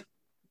lot of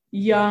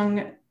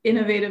young,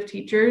 innovative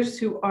teachers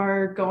who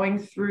are going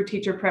through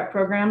teacher prep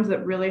programs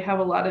that really have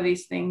a lot of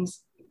these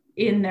things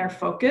in their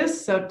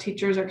focus. So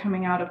teachers are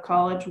coming out of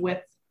college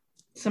with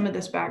some of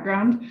this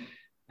background.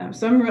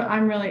 So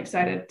I'm really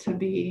excited to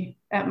be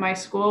at my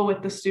school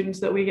with the students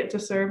that we get to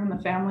serve and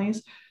the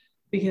families,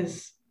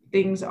 because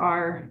things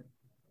are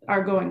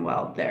going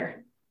well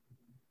there.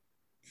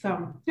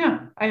 So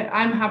yeah,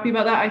 I'm happy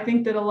about that. I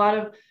think that a lot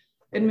of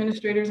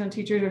administrators and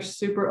teachers are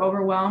super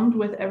overwhelmed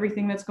with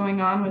everything that's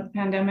going on with the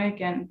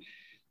pandemic. And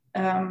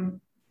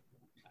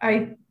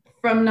I,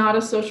 from not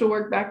a social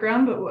work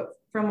background, but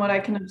from what I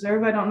can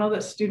observe, I don't know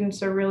that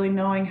students are really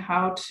knowing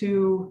how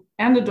to,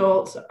 and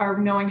adults are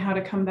knowing how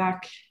to come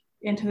back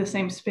into the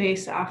same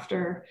space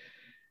after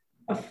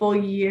a full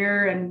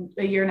year and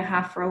a year and a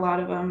half for a lot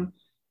of them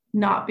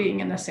not being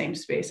in the same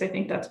space. I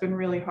think that's been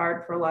really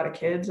hard for a lot of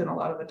kids and a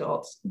lot of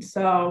adults.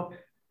 So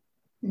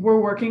we're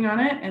working on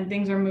it and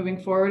things are moving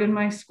forward in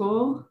my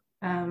school.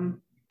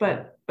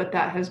 But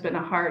that has been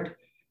a hard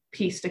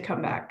piece to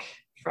come back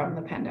from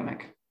the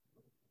pandemic.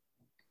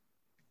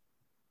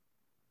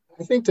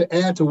 I think to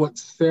add to what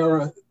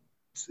Sarah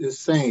is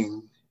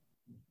saying,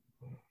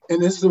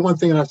 and this is the one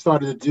thing that I've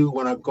started to do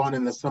when I've gone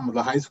into some of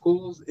the high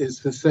schools, is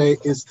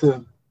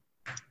to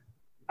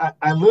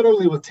I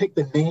literally will take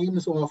the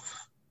names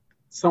off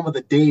some of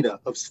the data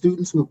of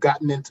students who've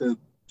gotten into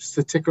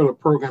particular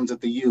programs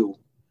at the U,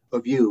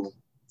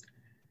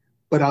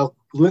 but I'll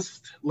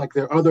list like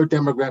their other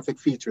demographic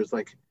features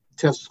like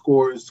test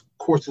scores,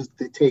 courses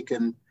they've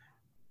taken,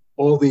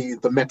 all the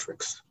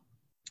metrics.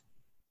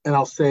 And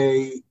I'll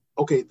say,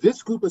 okay,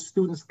 this group of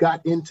students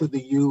got into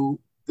the U,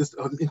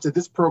 into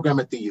this program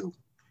at the U.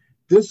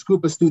 This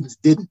group of students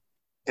didn't,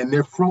 and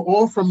they're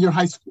all from your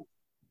high school.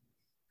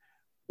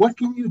 What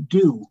can you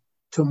do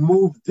to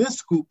move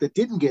this group that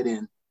didn't get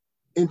in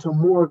into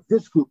more of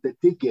this group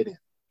that did get in?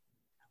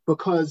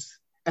 Because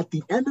at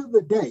the end of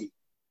the day,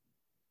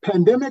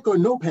 pandemic or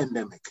no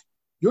pandemic,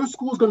 your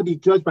school is going to be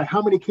judged by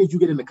how many kids you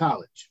get into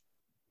college.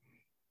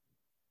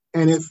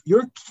 And if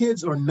your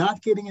kids are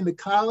not getting into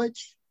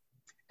college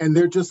and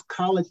they're just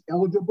college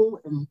eligible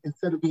and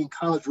instead of being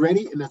college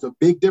ready, and there's a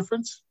big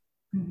difference,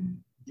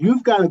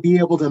 you've got to be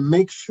able to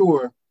make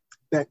sure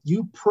that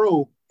you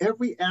probe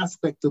every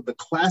aspect of the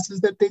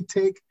classes that they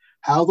take,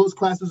 how those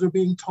classes are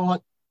being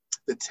taught,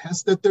 the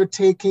tests that they're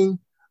taking,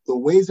 the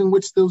ways in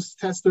which those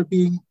tests are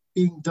being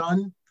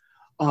done.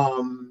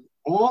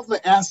 All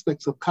the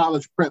aspects of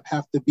college prep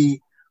have to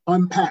be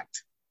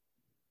unpacked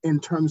in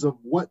terms of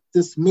what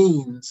this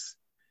means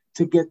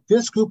to get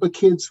this group of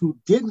kids who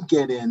didn't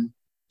get in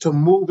to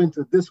move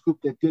into this group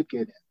that did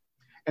get in.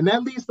 And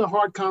that leads to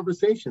hard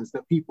conversations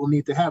that people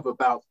need to have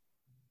about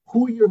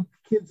who your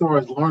kids are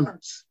as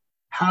learners.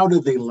 How do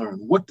they learn?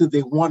 What do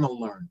they want to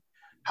learn?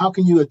 How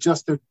can you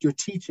adjust your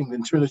teaching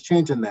in terms of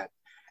changing that?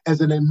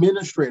 As an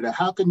administrator,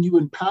 how can you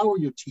empower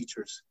your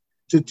teachers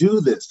to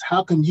do this?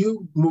 How can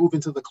you move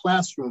into the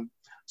classroom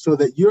so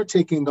that you're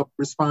taking up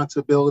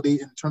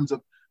responsibility in terms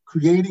of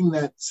creating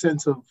that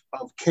sense of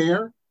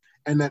care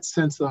and that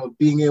sense of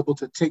being able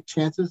to take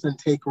chances and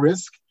take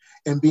risk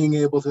and being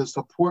able to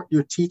support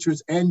your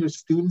teachers and your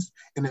students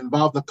and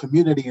involve the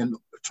community in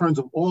terms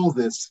of all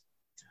this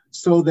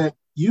so that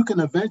you can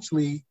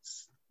eventually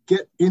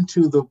get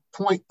into the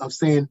point of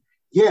saying,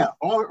 yeah,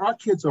 all our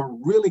kids are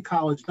really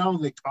college, not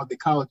only are they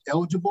college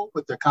eligible,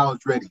 but they're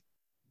college ready.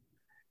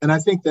 And I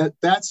think that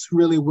that's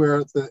really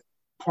where the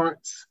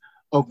parts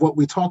of what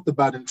we talked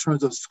about in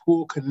terms of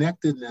school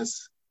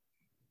connectedness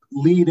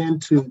lead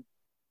into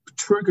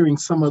triggering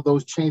some of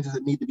those changes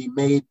that need to be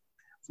made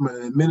from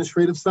an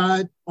administrative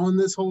side on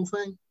this whole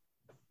thing.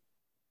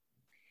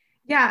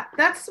 Yeah,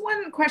 that's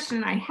one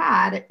question I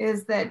had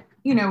is that,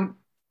 you know,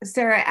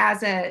 Sarah,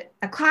 as a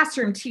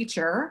classroom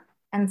teacher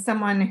and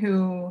someone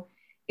who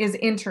is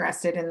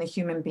interested in the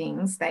human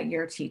beings that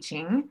you're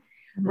teaching,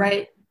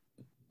 right?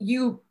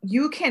 You,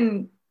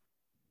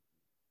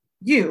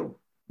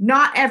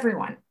 not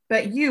everyone,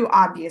 but you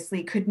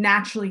obviously could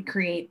naturally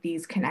create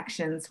these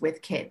connections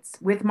with kids,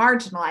 with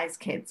marginalized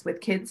kids,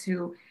 with kids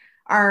who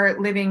are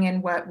living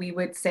in what we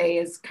would say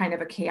is kind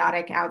of a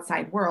chaotic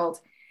outside world.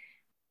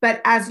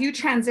 But as you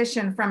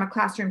transition from a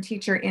classroom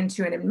teacher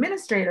into an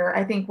administrator,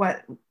 I think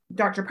what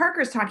Dr.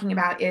 Parker is talking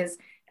about is,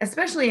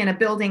 especially in a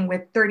building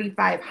with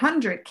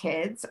 3,500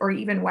 kids, or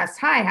even West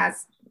High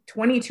has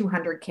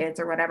 2,200 kids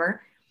or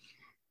whatever.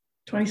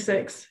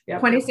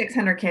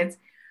 2,600 kids.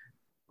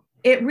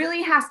 It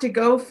really has to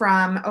go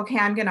from, okay,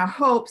 I'm going to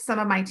hope some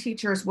of my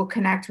teachers will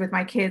connect with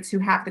my kids who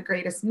have the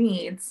greatest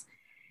needs,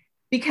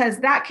 because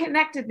that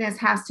connectedness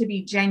has to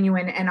be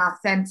genuine and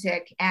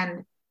authentic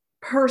and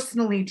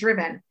personally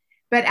driven.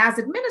 But as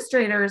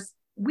administrators,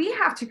 we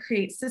have to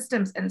create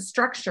systems and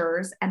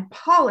structures and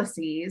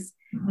policies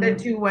that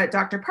do what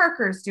Dr.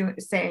 Parker is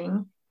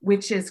saying,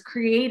 which is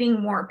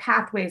creating more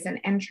pathways and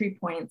entry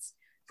points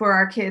for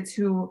our kids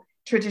who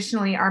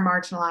traditionally are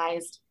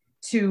marginalized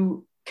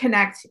to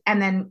connect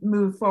and then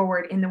move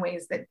forward in the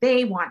ways that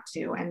they want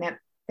to, and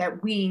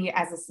that we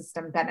as a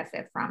system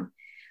benefit from.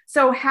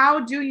 So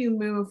how do you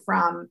move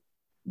from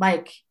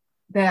like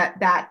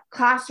that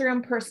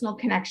classroom personal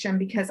connection,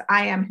 because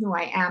I am who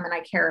I am and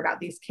I care about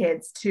these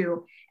kids,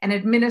 to an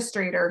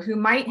administrator who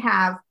might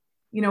have,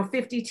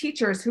 50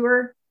 teachers who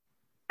are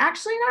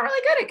actually not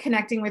really good at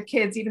connecting with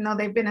kids, even though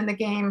they've been in the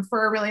game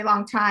for a really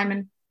long time.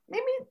 And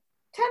maybe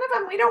 10 of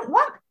them, we don't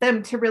want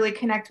them to really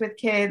connect with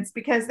kids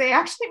because they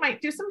actually might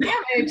do some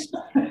damage,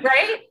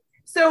 right?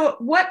 So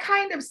what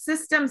kind of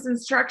systems and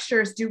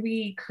structures do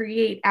we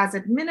create as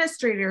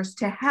administrators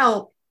to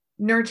help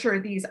nurture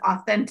these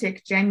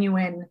authentic,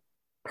 genuine,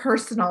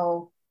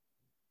 personal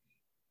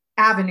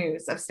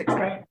avenues of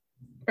success?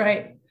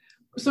 Right.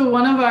 So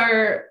one of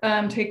our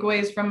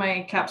takeaways from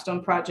my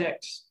capstone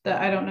project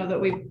that I don't know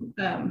that we've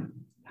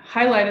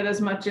highlighted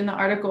as much in the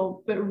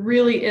article, but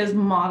really is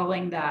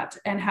modeling that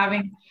and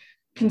having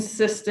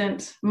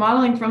consistent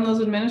modeling from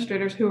those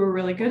administrators who are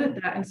really good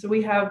at that. And so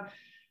we have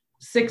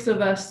 6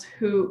 of us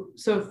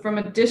so from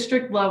a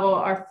district level,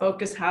 our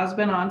focus has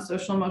been on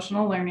social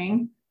emotional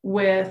learning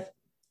with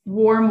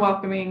warm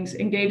welcomings,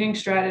 engaging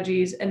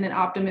strategies, and then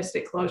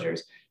optimistic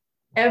closures.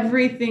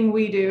 Everything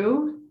we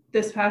do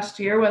this past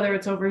year, whether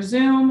it's over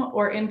Zoom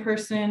or in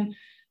person,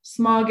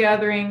 small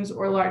gatherings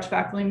or large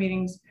faculty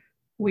meetings,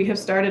 we have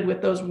started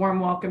with those warm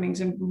welcomings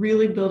and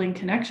really building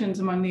connections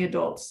among the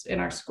adults in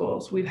our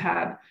schools. We've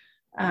had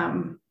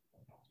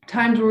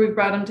times where we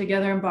brought them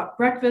together and bought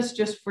breakfast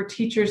just for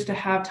teachers to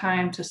have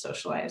time to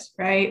socialize,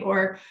 right?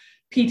 Or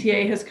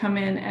PTA has come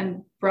in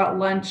and brought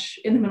lunch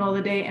in the middle of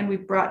the day, and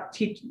we've brought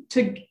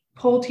to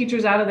pull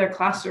teachers out of their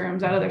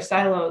classrooms, out of their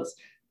silos,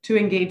 to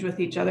engage with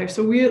each other.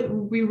 So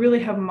we really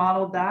have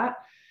modeled that.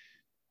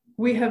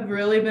 We have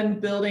really been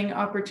building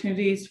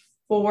opportunities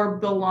for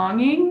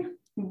belonging,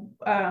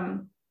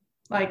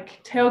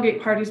 like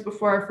tailgate parties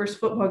before our first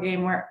football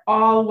game, where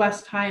all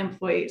West High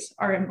employees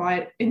are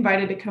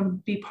invited to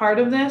come be part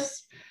of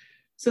this,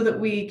 so that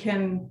we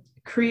can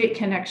create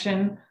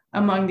connection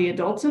among the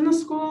adults in the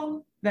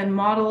school, then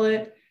model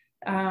it.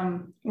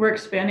 We're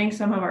expanding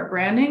some of our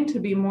branding to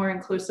be more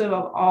inclusive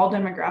of all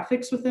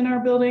demographics within our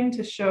building,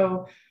 to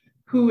show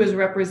who is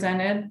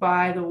represented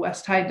by the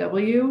West High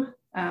W,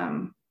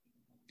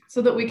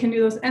 so that we can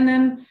do those. And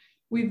then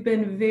we've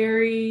been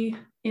very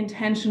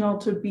intentional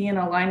to be in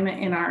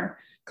alignment in our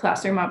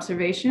classroom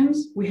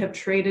observations. We have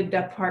traded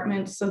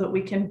departments so that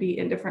we can be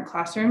in different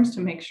classrooms to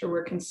make sure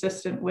we're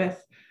consistent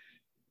with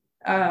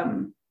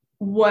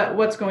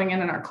what's going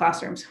in our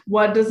classrooms.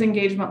 What does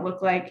engagement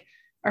look like?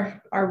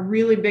 Our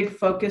really big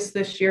focus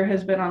this year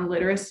has been on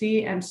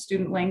literacy and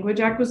student language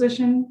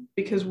acquisition,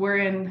 because we're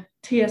in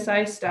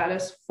TSI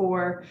status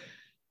for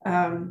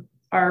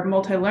our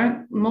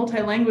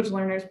multi-language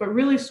learners, but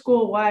really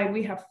school-wide,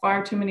 we have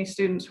far too many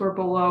students who are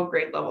below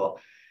grade level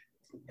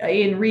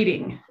in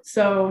reading.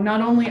 So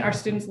not only are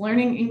students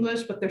learning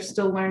English, but they're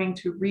still learning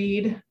to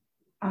read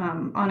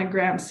on a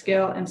gram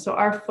scale. And so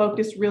our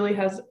focus really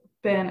has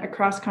been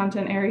across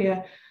content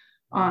area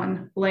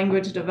on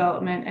language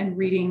development and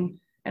reading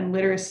and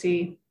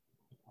literacy.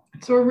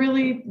 So we're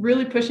really,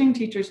 really pushing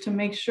teachers to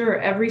make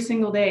sure every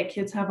single day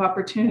kids have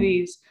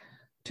opportunities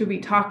to be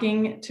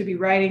talking, to be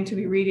writing, to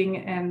be reading,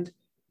 and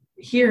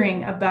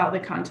hearing about the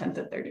content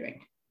that they're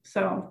doing.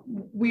 So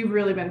we've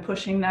really been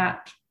pushing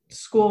that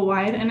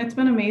school-wide, and it's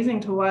been amazing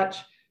to watch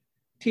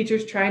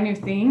teachers try new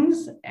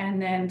things and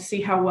then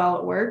see how well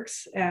it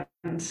works,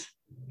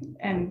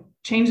 and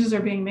changes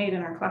are being made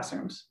in our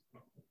classrooms.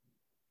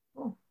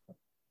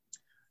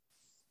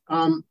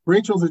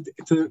 Rachel,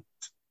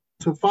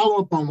 to follow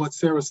up on what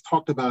Sarah's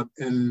talked about,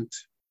 and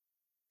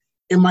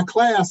in my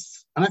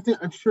class, and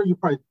I'm sure you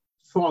probably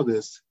saw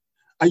this,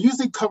 I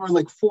usually cover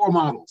like 4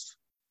 models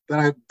that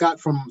I got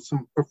from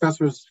some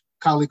professors,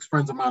 colleagues,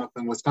 friends of mine up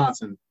in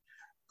Wisconsin,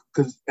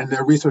 and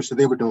their research that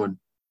they were doing.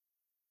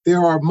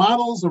 There are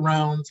models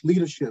around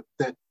leadership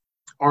that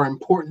are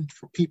important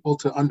for people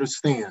to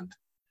understand.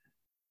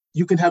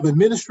 You can have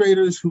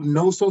administrators who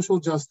know social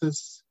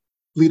justice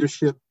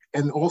leadership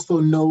and also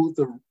know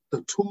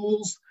the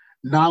tools,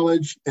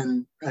 knowledge,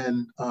 and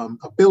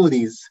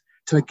abilities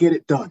to get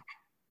it done.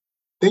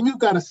 Then you've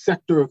got a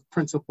sector of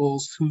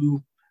principals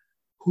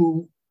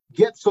who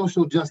get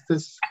social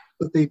justice,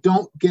 but they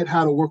don't get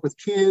how to work with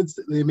kids.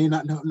 They may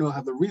not know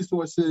how the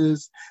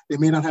resources, they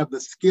may not have the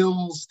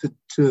skills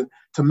to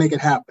make it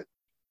happen.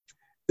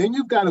 Then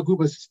you've got a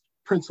group of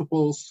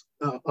principals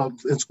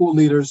and school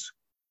leaders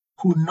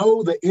who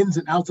know the ins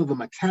and outs of the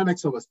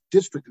mechanics of a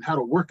district and how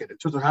to work it in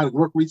terms of how to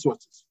work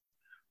resources,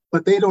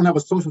 but they don't have a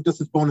social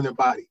justice bone in their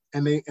body,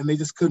 and they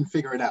just couldn't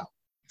figure it out.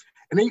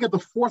 And then you got the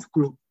 4th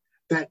group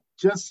that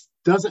just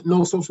doesn't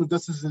know social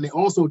justice, and they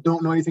also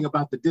don't know anything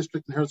about the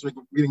district in terms of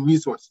getting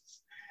resources.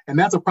 And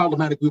that's a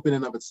problematic group in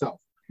and of itself.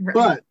 Right.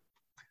 But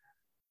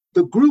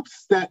the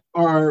groups that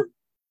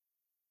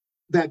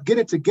get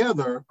it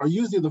together are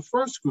usually the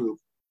first group,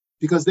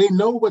 because they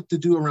know what to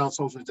do around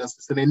social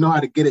justice, and they know how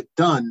to get it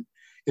done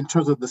in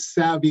terms of the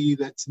savvy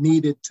that's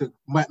needed to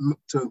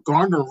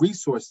garner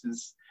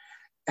resources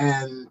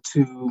and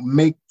to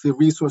make the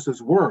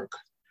resources work.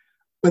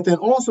 But then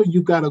also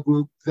you've got a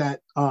group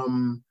that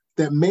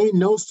may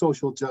know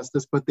social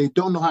justice, but they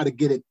don't know how to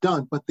get it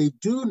done. But they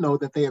do know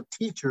that they have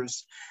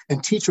teachers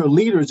and teacher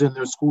leaders in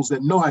their schools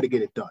that know how to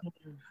get it done.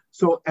 Mm-hmm.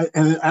 So,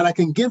 and I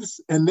can give,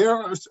 and there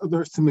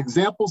are some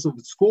examples of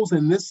schools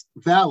in this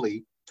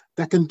valley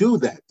that can do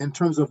that in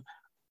terms of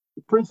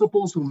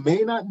principals who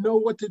may not know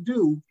what to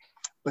do,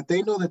 but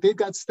they know that they've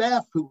got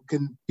staff who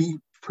can be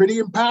pretty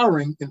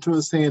empowering in terms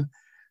of saying,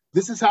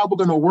 this is how we're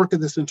going to work at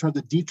this in terms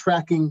of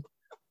detracking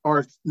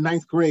our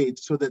 9th grade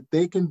so that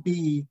they can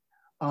be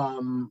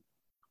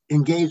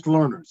engaged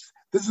learners.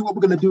 This is what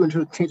we're going to do in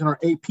terms of changing our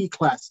AP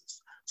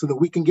classes so that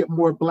we can get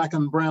more Black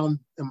and Brown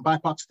and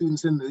BIPOC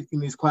students in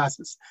these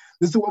classes.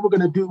 This is what we're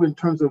going to do in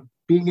terms of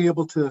being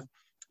able to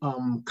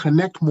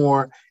connect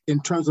more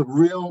in terms of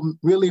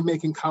really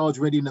making college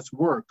readiness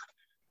work,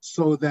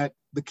 so that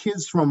the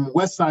kids from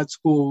West Side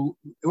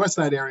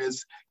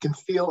areas can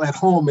feel at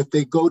home if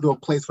they go to a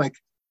place like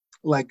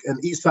an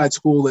East Side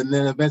school and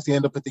then eventually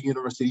end up at the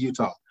University of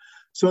Utah.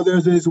 So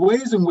there's these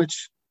ways in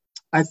which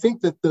I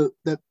think that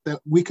that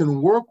we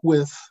can work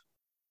with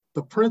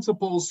the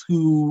principals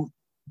who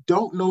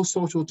don't know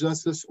social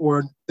justice,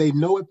 or they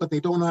know it, but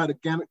they don't know how to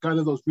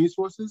gather those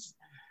resources,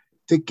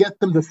 to get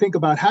them to think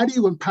about how do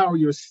you empower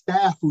your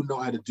staff who know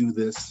how to do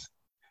this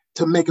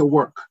to make it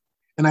work.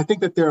 And I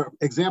think that there are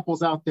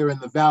examples out there in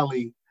the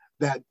Valley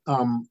that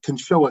can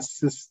show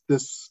us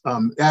this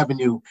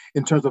avenue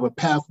in terms of a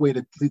pathway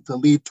to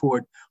lead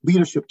toward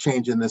leadership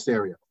change in this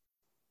area.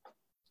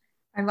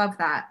 I love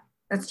that.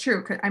 That's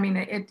true. I mean,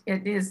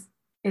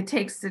 it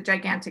takes a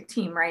gigantic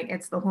team, right?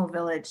 It's the whole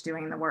village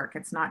doing the work.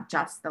 It's not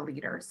just the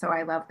leader. So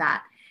I love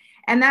that.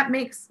 And that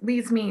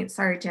leads me,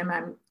 sorry, Jim,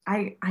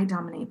 I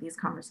dominate these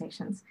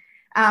conversations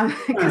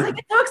because I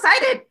get so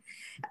excited.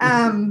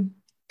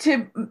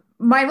 To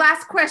my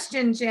last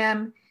question,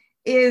 Jim,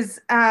 is,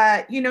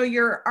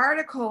 your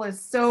article is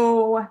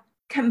so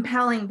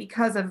compelling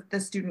because of the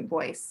student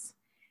voice.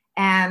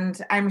 And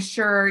I'm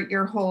sure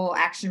your whole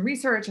action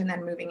research and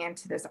then moving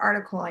into this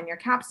article and your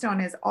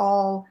capstone is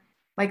all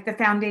like the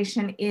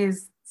foundation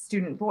is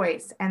student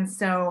voice. And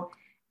so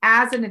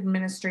as an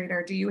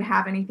administrator, do you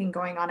have anything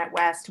going on at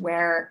West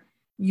where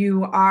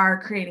you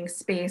are creating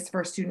space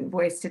for student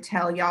voice to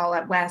tell y'all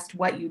at West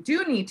what you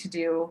do need to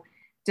do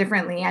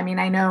differently? I mean,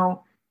 I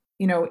know,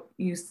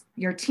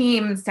 your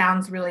team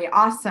sounds really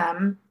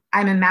awesome.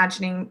 I'm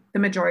imagining the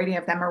majority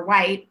of them are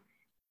white,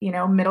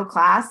 middle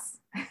class,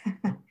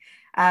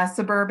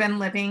 suburban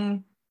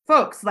living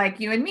folks like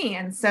you and me.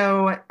 And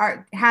so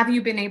have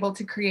you been able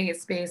to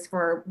create space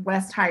for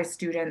West High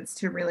students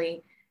to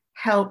really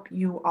help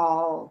you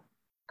all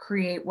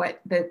create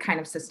what the kind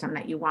of system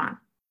that you want?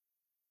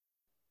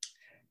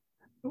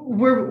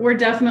 We're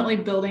definitely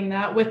building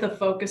that with a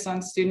focus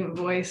on student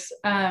voice.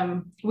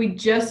 We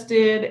just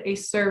did a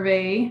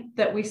survey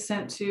that we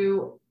sent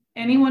to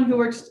anyone who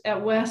works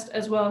at West,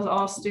 as well as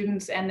all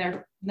students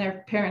and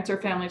their parents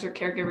or families or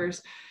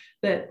caregivers,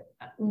 that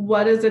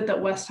what is it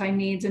that West High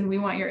needs, and we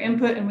want your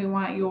input and we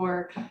want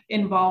your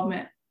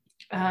involvement.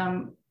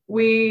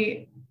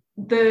 The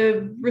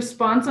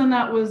response on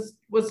that was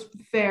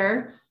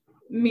fair,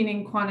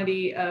 meaning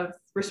quantity of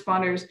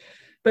responders,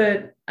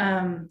 but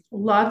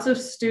lots of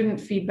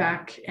student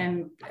feedback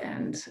and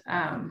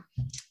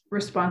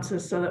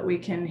responses so that we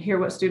can hear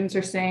what students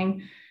are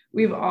saying.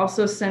 We've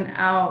also sent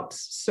out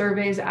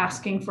surveys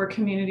asking for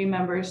community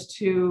members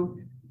to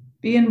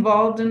be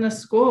involved in the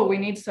school. We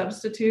need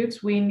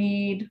substitutes, we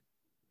need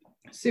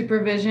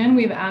supervision.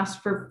 We've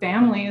asked for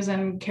families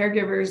and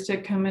caregivers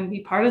to come and be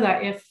part of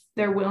that if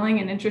they're willing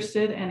and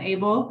interested and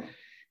able.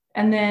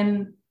 And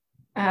then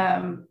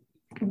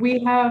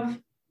we have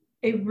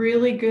a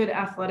really good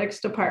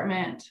athletics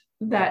department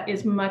that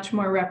is much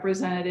more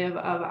representative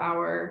of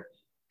our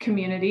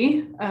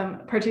community,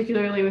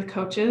 particularly with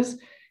coaches.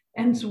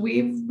 And so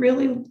we've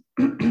really,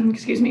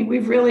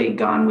 we've really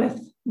gone with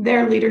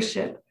their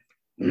leadership.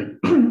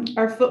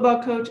 Our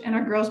football coach and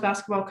our girls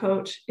basketball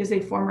coach is a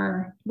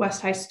former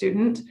West High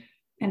student,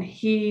 and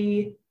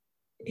he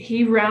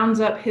rounds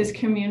up his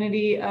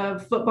community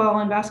of football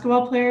and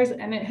basketball players,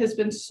 and it has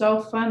been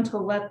so fun to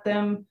let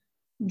them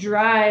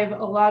drive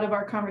a lot of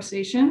our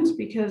conversations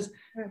because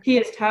he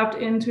has tapped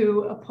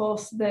into a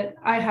pulse that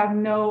I have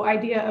no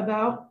idea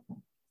about.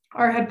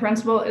 Our head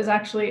principal is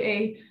actually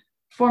a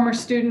former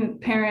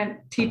student, parent,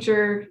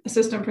 teacher,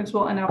 assistant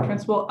principal, and now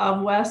principal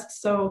of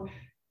West. So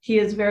he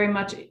is very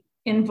much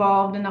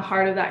involved in the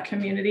heart of that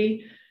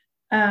community.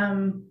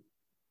 And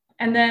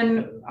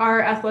then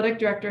our athletic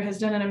director has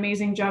done an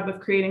amazing job of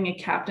creating a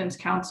captain's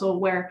council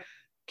where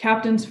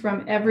captains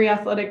from every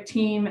athletic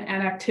team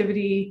and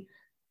activity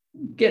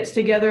gets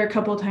together a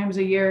couple of times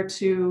a year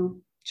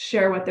to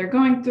share what they're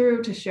going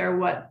through, to share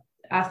what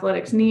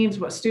athletics needs,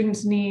 what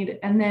students need.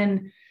 And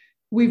then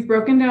we've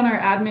broken down our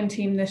admin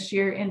team this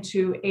year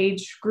into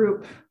age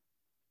group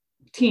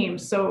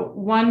teams. So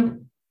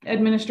one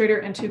administrator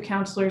and two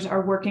counselors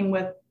are working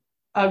with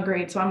a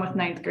grade. So I'm with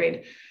 9th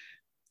grade.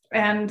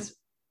 And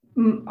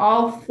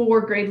all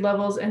 4 grade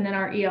levels and then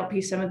our ELP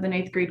 7th and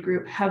 8th grade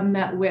group have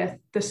met with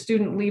the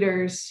student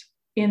leaders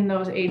in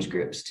those age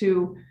groups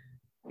to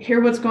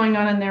hear what's going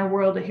on in their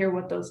world, to hear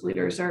what those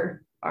leaders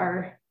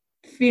are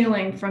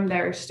feeling from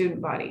their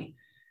student body.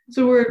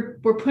 So we're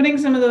putting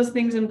some of those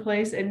things in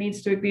place. It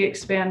needs to be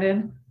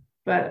expanded,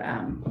 but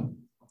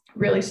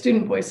really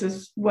student voice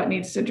is what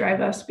needs to drive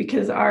us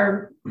because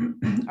our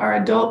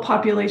adult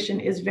population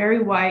is very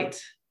white,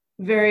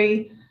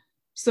 very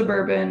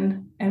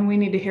suburban, and we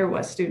need to hear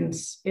what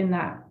students in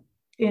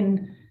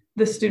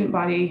the student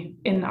body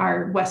in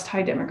our West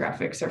High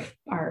demographics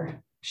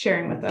are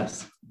sharing with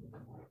us.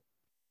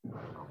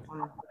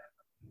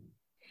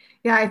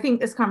 Yeah, I think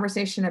this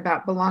conversation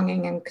about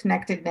belonging and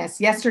connectedness.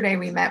 Yesterday,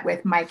 we met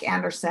with Mike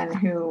Anderson,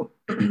 who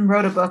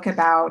wrote a book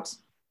about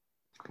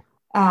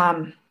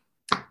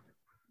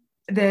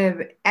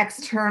the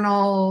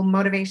external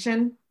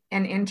motivation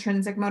and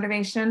intrinsic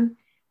motivation.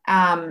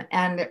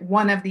 And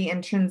one of the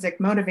intrinsic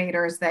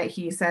motivators that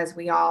he says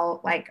we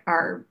all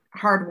are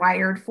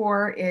hardwired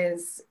for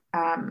is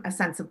a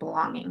sense of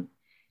belonging.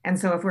 And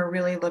so if we're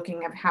really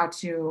looking at how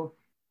to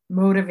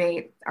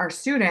motivate our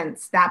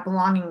students, that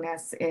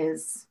belongingness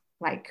is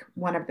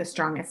one of the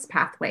strongest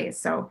pathways.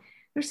 So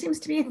there seems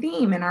to be a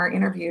theme in our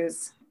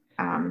interviews.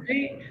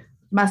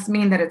 Must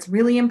mean that it's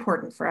really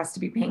important for us to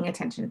be paying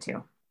attention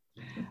to.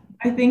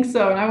 I think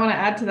so. And I want to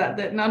add to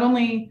that not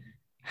only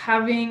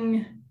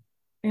having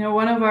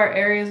one of our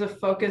areas of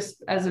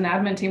focus as an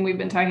admin team, we've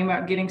been talking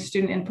about getting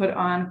student input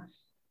on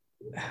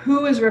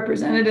who is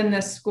represented in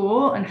this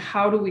school and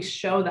how do we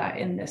show that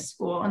in this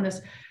school. And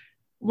this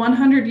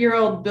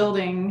 100-year-old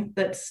building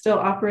that still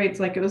operates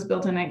like it was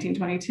built in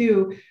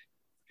 1922,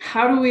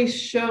 how do we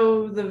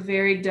show the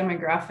varied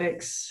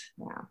demographics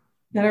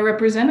that are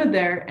represented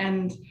there?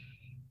 And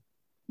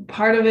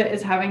part of it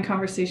is having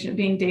conversation,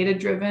 being data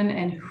driven,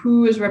 and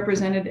who is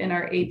represented in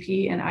our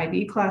AP and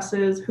IB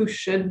classes, who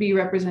should be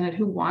represented,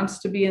 who wants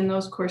to be in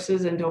those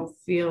courses and don't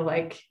feel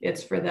like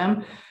it's for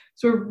them.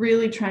 So we're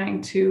really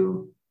trying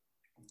to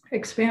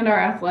expand our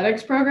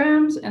athletics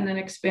programs and then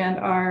expand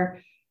our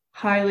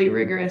highly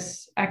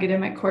rigorous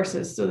academic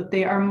courses so that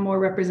they are more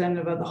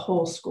representative of the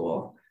whole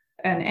school.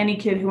 And any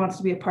kid who wants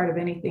to be a part of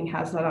anything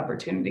has that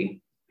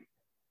opportunity.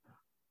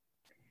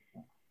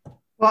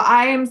 Well,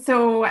 I am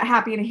so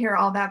happy to hear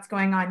all that's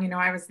going on.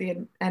 I was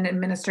an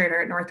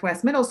administrator at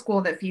Northwest Middle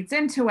School that feeds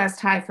into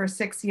West High for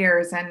 6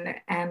 years,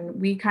 and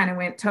we kind of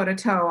went toe to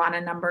toe on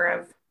a number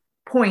of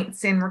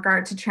points in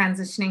regard to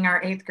transitioning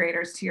our 8th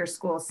graders to your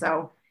school.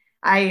 So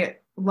I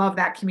love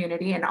that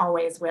community and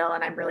always will,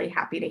 and I'm really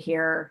happy to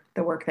hear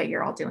the work that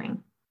you're all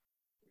doing.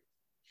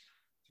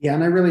 Yeah,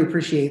 and I really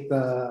appreciate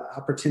the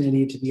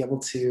opportunity to be able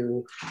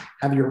to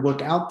have your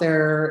work out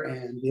there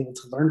and be able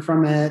to learn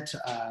from it,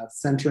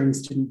 centering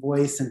student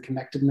voice and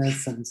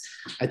connectedness. And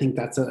I think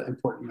that's an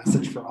important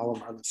message for all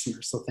of our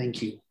listeners. So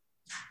thank you.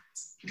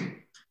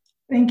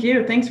 Thank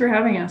you. Thanks for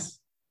having us.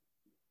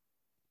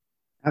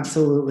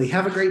 Absolutely.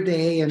 Have a great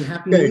day and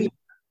happy New Year.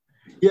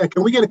 Yeah,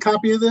 can we get a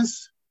copy of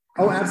this?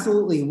 Oh,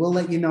 absolutely. We'll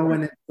let you know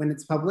when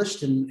it's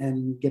published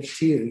and get it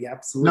to you. Yeah,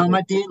 absolutely. No,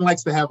 my dean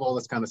likes to have all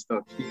this kind of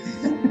stuff.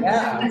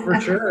 Yeah,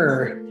 for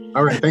sure.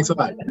 All right. Thanks a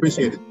lot.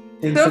 Appreciate it.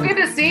 Thanks so good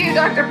to see you,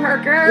 Dr.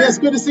 Parker. Yeah, it's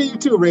good to see you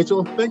too,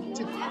 Rachel. Good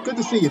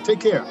to see you. Take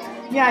care.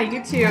 Yeah,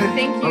 you too.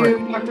 Thank you,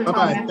 right. Dr.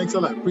 Bye-bye. Thomas. Thanks a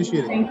lot.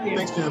 Appreciate it. Thank you.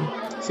 Thanks, Jim.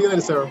 See you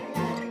later,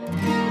 Sarah.